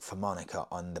backrest for Monica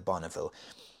on the Bonneville,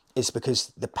 is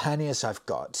because the panniers I've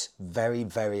got, very,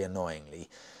 very annoyingly,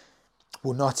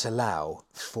 will not allow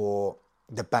for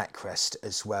the backrest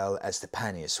as well as the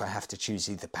panniers. So I have to choose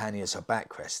either panniers or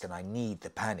backrest, and I need the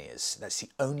panniers. That's the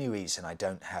only reason I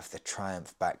don't have the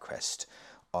Triumph backrest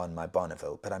on my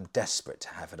Bonneville, but I'm desperate to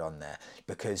have it on there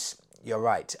because you're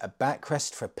right, a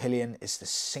backrest for a pillion is the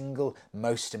single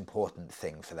most important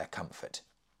thing for their comfort.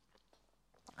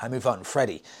 I move on.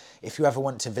 Freddie, if you ever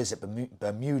want to visit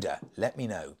Bermuda, let me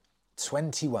know.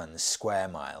 21 square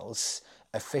miles,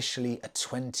 officially a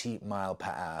 20 mile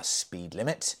per hour speed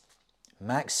limit.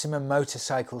 Maximum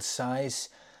motorcycle size,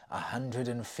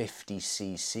 150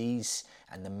 cc's,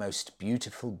 and the most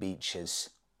beautiful beaches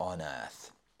on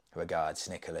earth. Regards,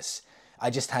 Nicholas. I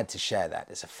just had to share that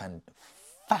as a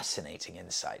fascinating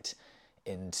insight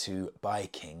into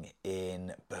biking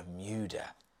in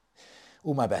Bermuda.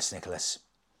 All my best, Nicholas.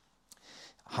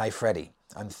 Hi, Freddie.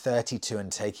 I'm 32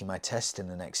 and taking my test in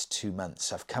the next 2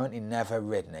 months. I've currently never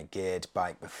ridden a geared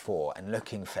bike before and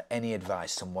looking for any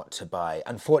advice on what to buy.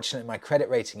 Unfortunately, my credit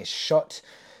rating is shot,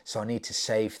 so I need to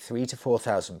save £3,000 to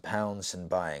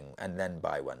 £4,000 and then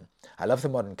buy one. I love the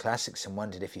modern classics and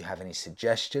wondered if you have any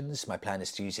suggestions. My plan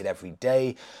is to use it every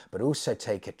day, but also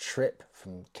take a trip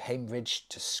from Cambridge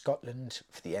to Scotland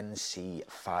for the NC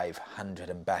 500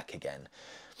 and back again.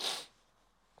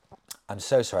 I'm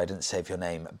so sorry I didn't save your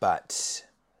name, but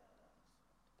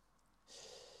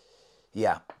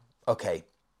yeah, okay,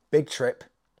 big trip.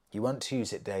 You want to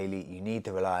use it daily. You need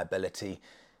the reliability.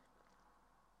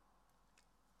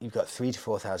 You've got £3,000 to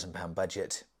 £4,000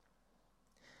 budget.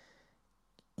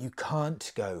 You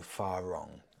can't go far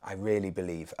wrong. I really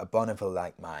believe a Bonneville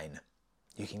like mine,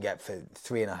 you can get for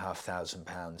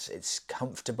 £3,500. It's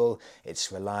comfortable,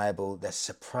 it's reliable, they're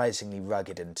surprisingly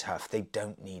rugged and tough. They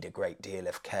don't need a great deal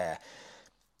of care.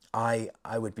 I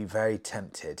would be very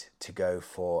tempted to go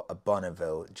for a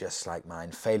Bonneville just like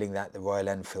mine. Failing that, the Royal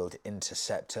Enfield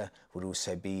Interceptor would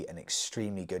also be an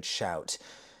extremely good shout.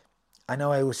 I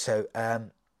know I also, W800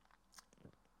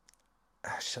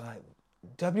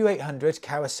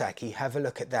 Kawasaki, have a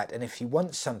look at that. And if you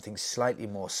want something slightly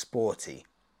more sporty,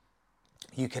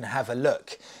 you can have a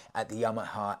look at the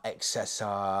Yamaha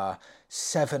XSR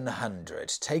 700.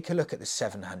 Take a look at the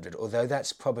 700, although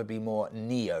that's probably more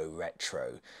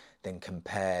neo-retro than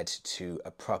compared to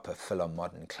a proper full-on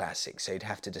modern classic. So you'd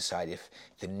have to decide if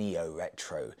the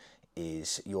neo-retro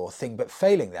is your thing. But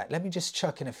failing that, let me just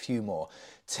chuck in a few more.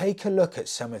 Take a look at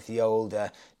some of the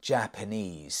older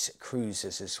Japanese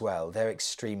cruisers as well. They're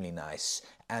extremely nice.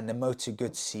 And the Moto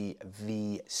Guzzi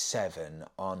V7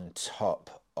 on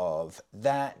top of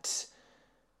that,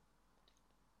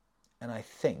 and I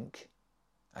think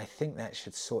that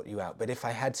should sort you out. But if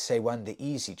I had to say one, the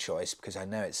easy choice, because I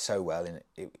know it so well and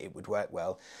it would work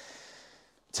well,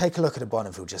 take a look at a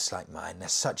Bonneville just like mine. They're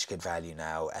such good value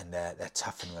now, and they're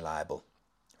tough and reliable.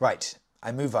 Right,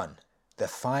 I move on. The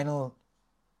final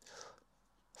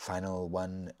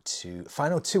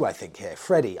two, I think, here.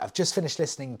 Freddie, I've just finished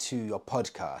listening to your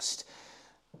podcast,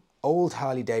 Old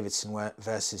Harley Davidson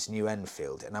versus New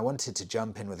Enfield, and I wanted to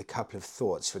jump in with a couple of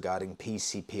thoughts regarding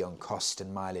PCP on cost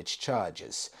and mileage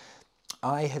charges.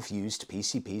 I have used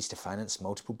PCPs to finance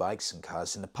multiple bikes and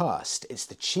cars in the past. It's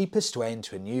the cheapest way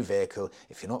into a new vehicle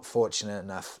if you're not fortunate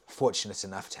enough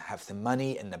to have the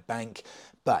money in the bank,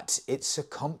 but it's a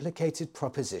complicated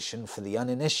proposition for the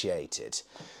uninitiated.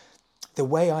 The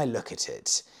way I look at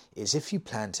it is if you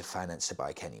plan to finance a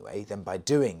bike anyway, then by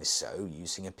doing so,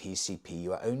 using a PCP,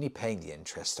 you are only paying the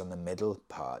interest on the middle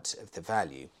part of the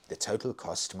value, the total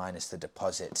cost minus the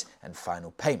deposit and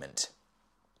final payment.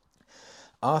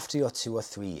 After your 2 or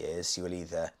 3 years, you will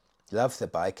either love the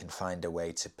bike and find a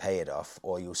way to pay it off,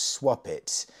 or you'll swap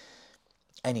it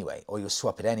anyway,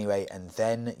 and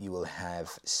then you will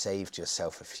have saved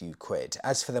yourself a few quid.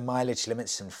 As for the mileage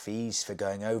limits and fees for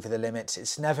going over the limit,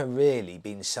 it's never really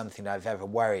been something I've ever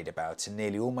worried about, and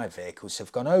nearly all my vehicles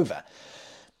have gone over.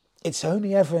 It's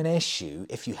only ever an issue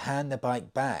if you hand the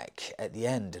bike back at the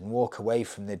end and walk away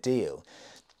from the deal.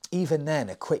 Even then,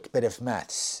 a quick bit of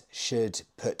maths should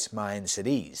put minds at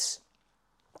ease.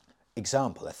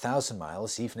 Example, 1,000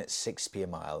 miles, even at 6p a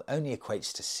mile, only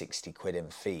equates to 60 quid in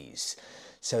fees,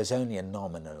 so it's only a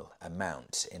nominal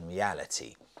amount in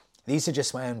reality. These are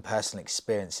just my own personal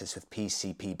experiences with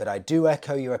PCP, but I do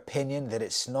echo your opinion that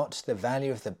it's not the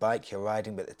value of the bike you're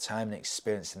riding, but the time and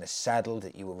experience in the saddle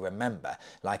that you will remember.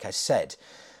 Like I said,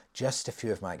 just a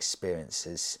few of my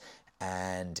experiences,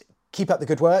 and keep up the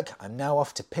good work. I'm now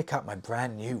off to pick up my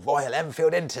brand new Royal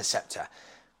Enfield Interceptor.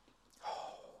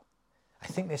 I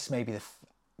think this may be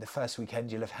the first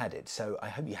weekend you'll have had it, so I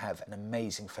hope you have an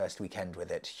amazing first weekend with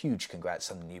it. Huge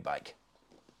congrats on the new bike.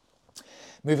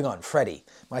 Moving on, Freddie,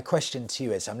 my question to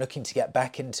you is, I'm looking to get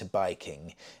back into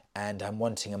biking and I'm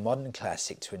wanting a modern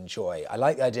classic to enjoy. I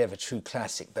like the idea of a true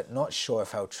classic, but not sure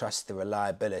if I'll trust the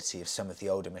reliability of some of the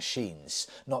older machines.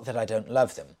 Not that I don't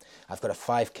love them. I've got a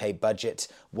 5k budget.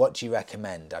 What do you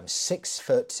recommend? I'm 6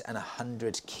 foot and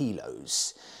 100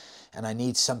 kilos, and I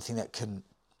need something that can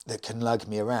lug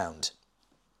me around.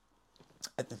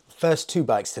 The first 2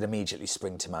 bikes that immediately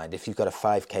spring to mind, if you've got a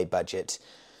 5k budget,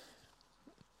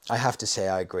 I have to say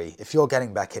I agree. If you're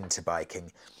getting back into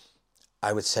biking,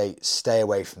 I would say stay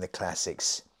away from the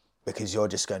classics. because you're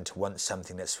just going to want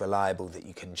something that's reliable that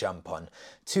you can jump on.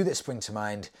 Two that spring to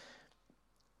mind: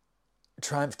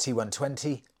 Triumph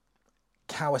T120,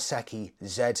 Kawasaki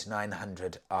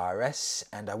Z900 RS,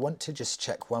 and I want to just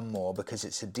check one more because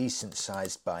it's a decent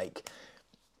sized bike.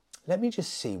 Let me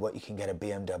just see what you can get a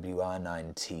BMW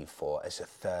R9T for as a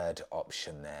third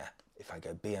option there. If I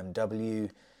go BMW,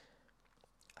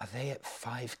 are they at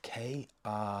 5K?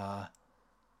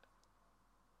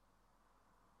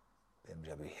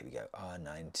 BMW, here we go,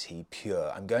 R9T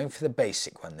Pure. I'm going for the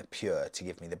basic one, the Pure, to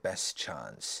give me the best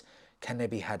chance. Can they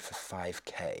be had for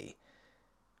 5K?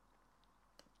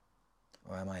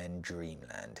 Or am I in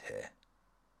dreamland here?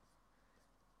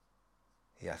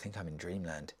 Yeah, I think I'm in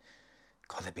dreamland.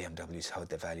 God, the BMWs hold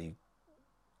their value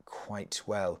quite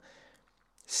well.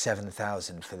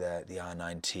 7,000 for the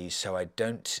R9T, so I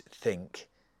don't think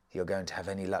you're going to have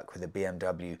any luck with a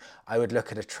BMW. I would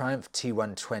look at a Triumph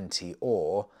T120,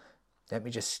 or let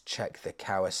me just check the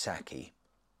Kawasaki.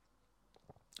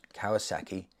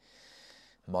 Kawasaki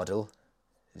model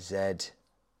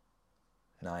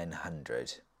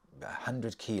Z900,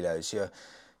 100 kilos.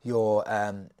 You're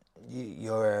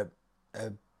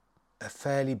a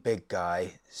fairly big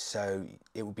guy, so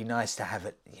it would be nice to have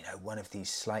it, you know, one of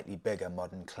these slightly bigger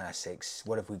modern classics.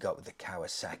 What have we got with the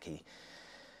Kawasaki?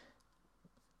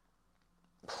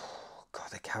 God,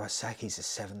 the Kawasaki's a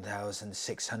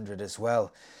 7,600 as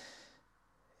well.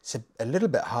 It's a little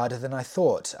bit harder than I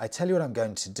thought. I tell you what I'm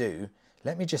going to do.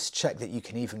 Let me just check that you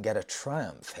can even get a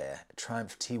Triumph here, a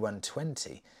Triumph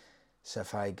T120. So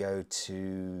if I go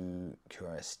to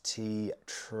QRST,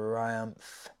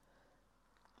 Triumph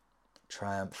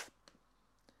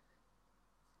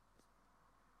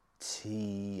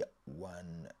T120,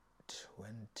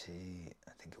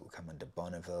 I think it will come under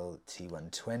Bonneville,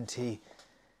 T120.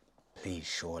 Please,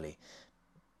 surely.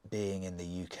 Being in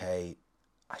the UK,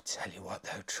 I tell you what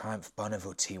though, Triumph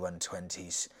Bonneville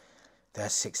T120s, they're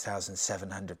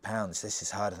 £6,700. This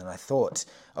is harder than I thought.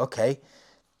 Okay.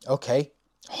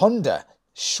 Honda,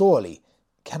 surely.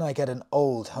 Can I get an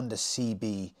old Honda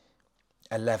CB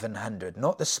 1100?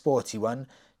 Not the sporty one,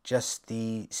 just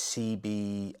the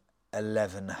CB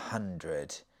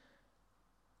 1100.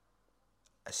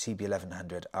 A CB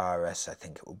 1100 RS, I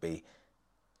think it will be.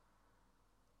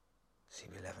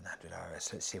 CB 1100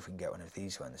 RS. Let's see if we can get one of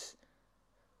these ones.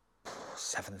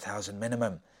 7,000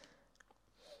 minimum.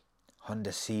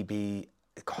 Honda CB.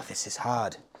 God, this is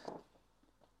hard.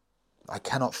 I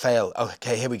cannot fail.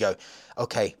 Okay, here we go.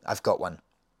 Okay, I've got one.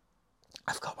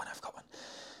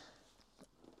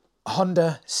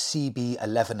 Honda CB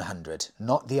 1100,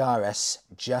 not the RS,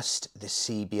 just the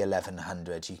CB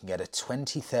 1100. You can get a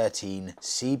 2013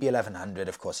 CB 1100,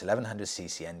 of course,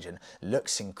 1100cc engine.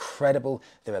 Looks incredible.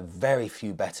 There are very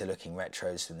few better looking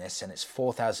retros than this, and it's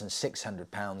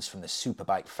 £4,600 from the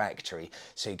Superbike factory.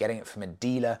 So you're getting it from a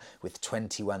dealer with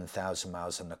 21,000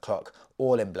 miles on the clock,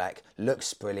 all in black.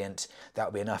 Looks brilliant. That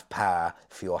will be enough power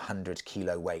for your 100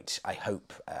 kilo weight. I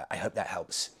hope that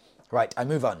helps. Right, I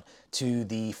move on to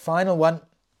the final one.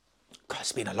 God,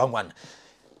 it's been a long one.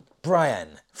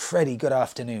 Brian, Freddie, good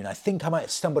afternoon. I think I might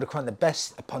have stumbled upon the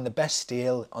best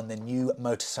deal on the new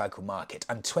motorcycle market.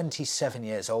 I'm 27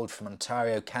 years old from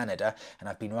Ontario, Canada, and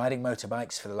I've been riding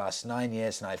motorbikes for the last 9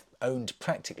 years, and I've owned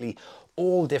practically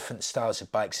all different styles of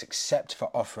bikes except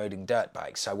for off-roading dirt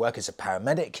bikes. I work as a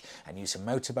paramedic and use a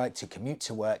motorbike to commute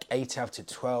to work 8 out of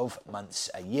 12 months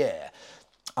a year.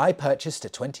 I purchased a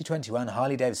 2021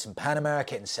 Harley-Davidson Pan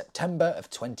America in September of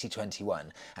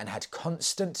 2021 and had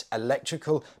constant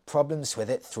electrical problems with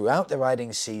it throughout the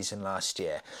riding season last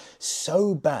year.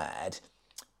 So bad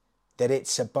that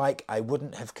it's a bike I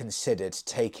wouldn't have considered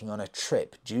taking on a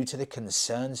trip due to the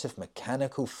concerns of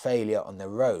mechanical failure on the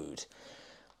road.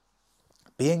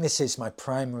 Being this is my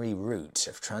primary route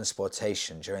of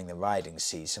transportation during the riding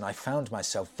season, I found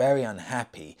myself very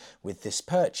unhappy with this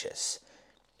purchase.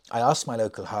 I asked my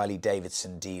local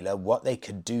Harley-Davidson dealer what they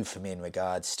could do for me in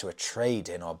regards to a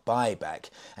trade-in or buyback,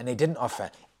 and they didn't offer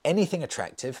anything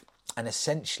attractive and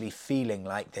essentially feeling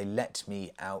like they let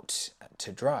me out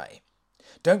to dry.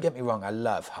 Don't get me wrong, I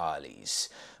love Harleys,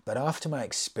 but after my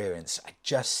experience, I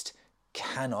just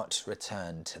cannot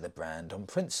return to the brand on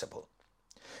principle.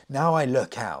 Now I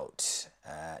took out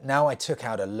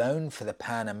a loan for the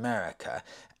Pan America.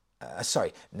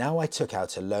 Now I took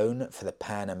out a loan for the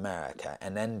Pan America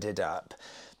and ended up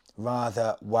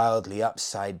rather wildly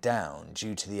upside down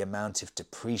due to the amount of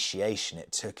depreciation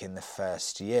it took in the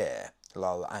first year.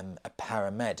 Lol, I'm a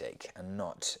paramedic and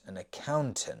not an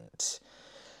accountant.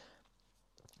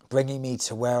 Bringing me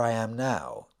to where I am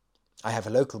now. I have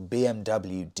a local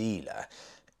BMW dealer.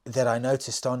 that I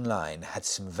noticed online had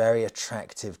some very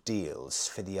attractive deals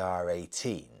for the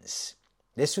R18s.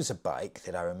 This was a bike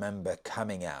that I remember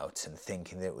coming out and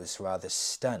thinking that it was rather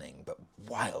stunning, but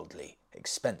wildly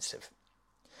expensive.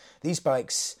 These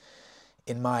bikes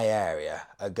in my area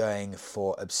are going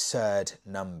for absurd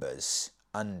numbers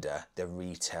under the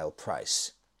retail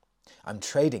price. I'm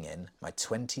trading in my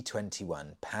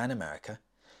 2021 Pan America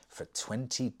for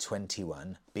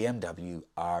 2021 BMW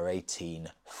R18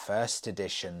 first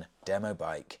edition demo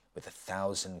bike with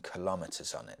 1,000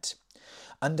 kilometers on it.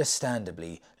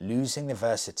 Understandably, losing the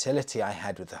versatility I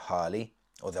had with the Harley,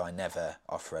 although I never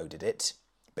off-roaded it.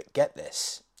 But get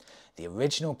this, the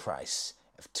original price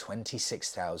of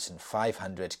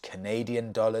 26,500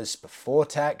 Canadian dollars before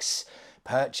tax,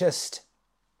 purchased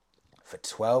for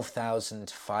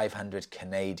 12,500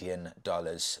 Canadian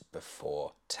dollars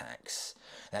before tax.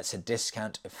 That's a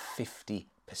discount of 50%.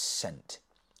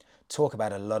 Talk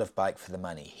about a lot of bike for the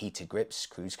money. Heated grips,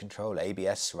 cruise control,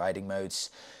 ABS, riding modes.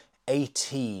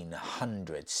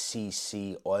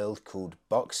 1,800cc oil-cooled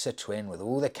boxer twin with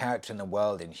all the character in the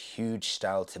world in huge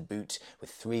style to boot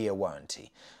with 3-year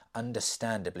warranty.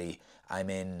 Understandably,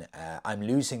 I'm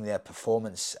losing the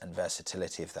performance and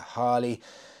versatility of the Harley,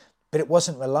 but it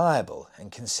wasn't reliable,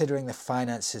 and considering the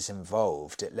finances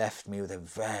involved, it left me with a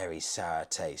very sour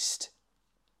taste.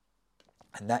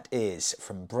 And that is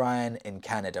from Brian in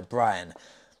Canada. Brian,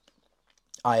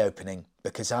 eye-opening,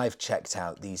 because I've checked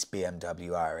out these BMW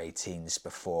R18s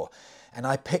before, and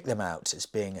I picked them out as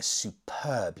being a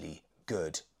superbly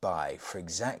good buy for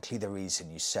exactly the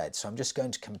reason you said. So I'm just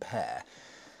going to compare,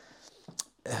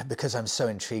 because I'm so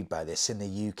intrigued by this. In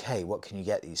the UK, what can you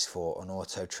get these for on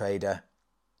Auto Trader?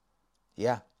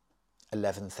 Yeah,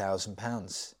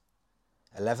 £11,000.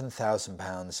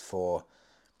 £11,000 for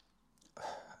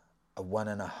a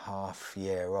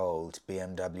 1.5-year-old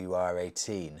BMW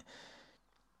R18.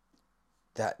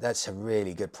 That's a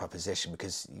really good proposition,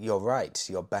 because you're right,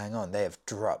 you're bang on. They have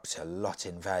dropped a lot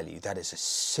in value. That is a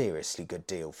seriously good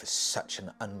deal for such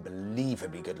an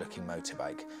unbelievably good looking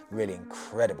motorbike. Really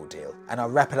incredible deal. And I'll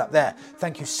wrap it up there.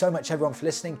 Thank you so much everyone for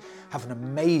listening. Have an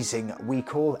amazing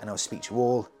week all, and I'll speak to you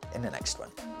all in the next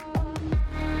one.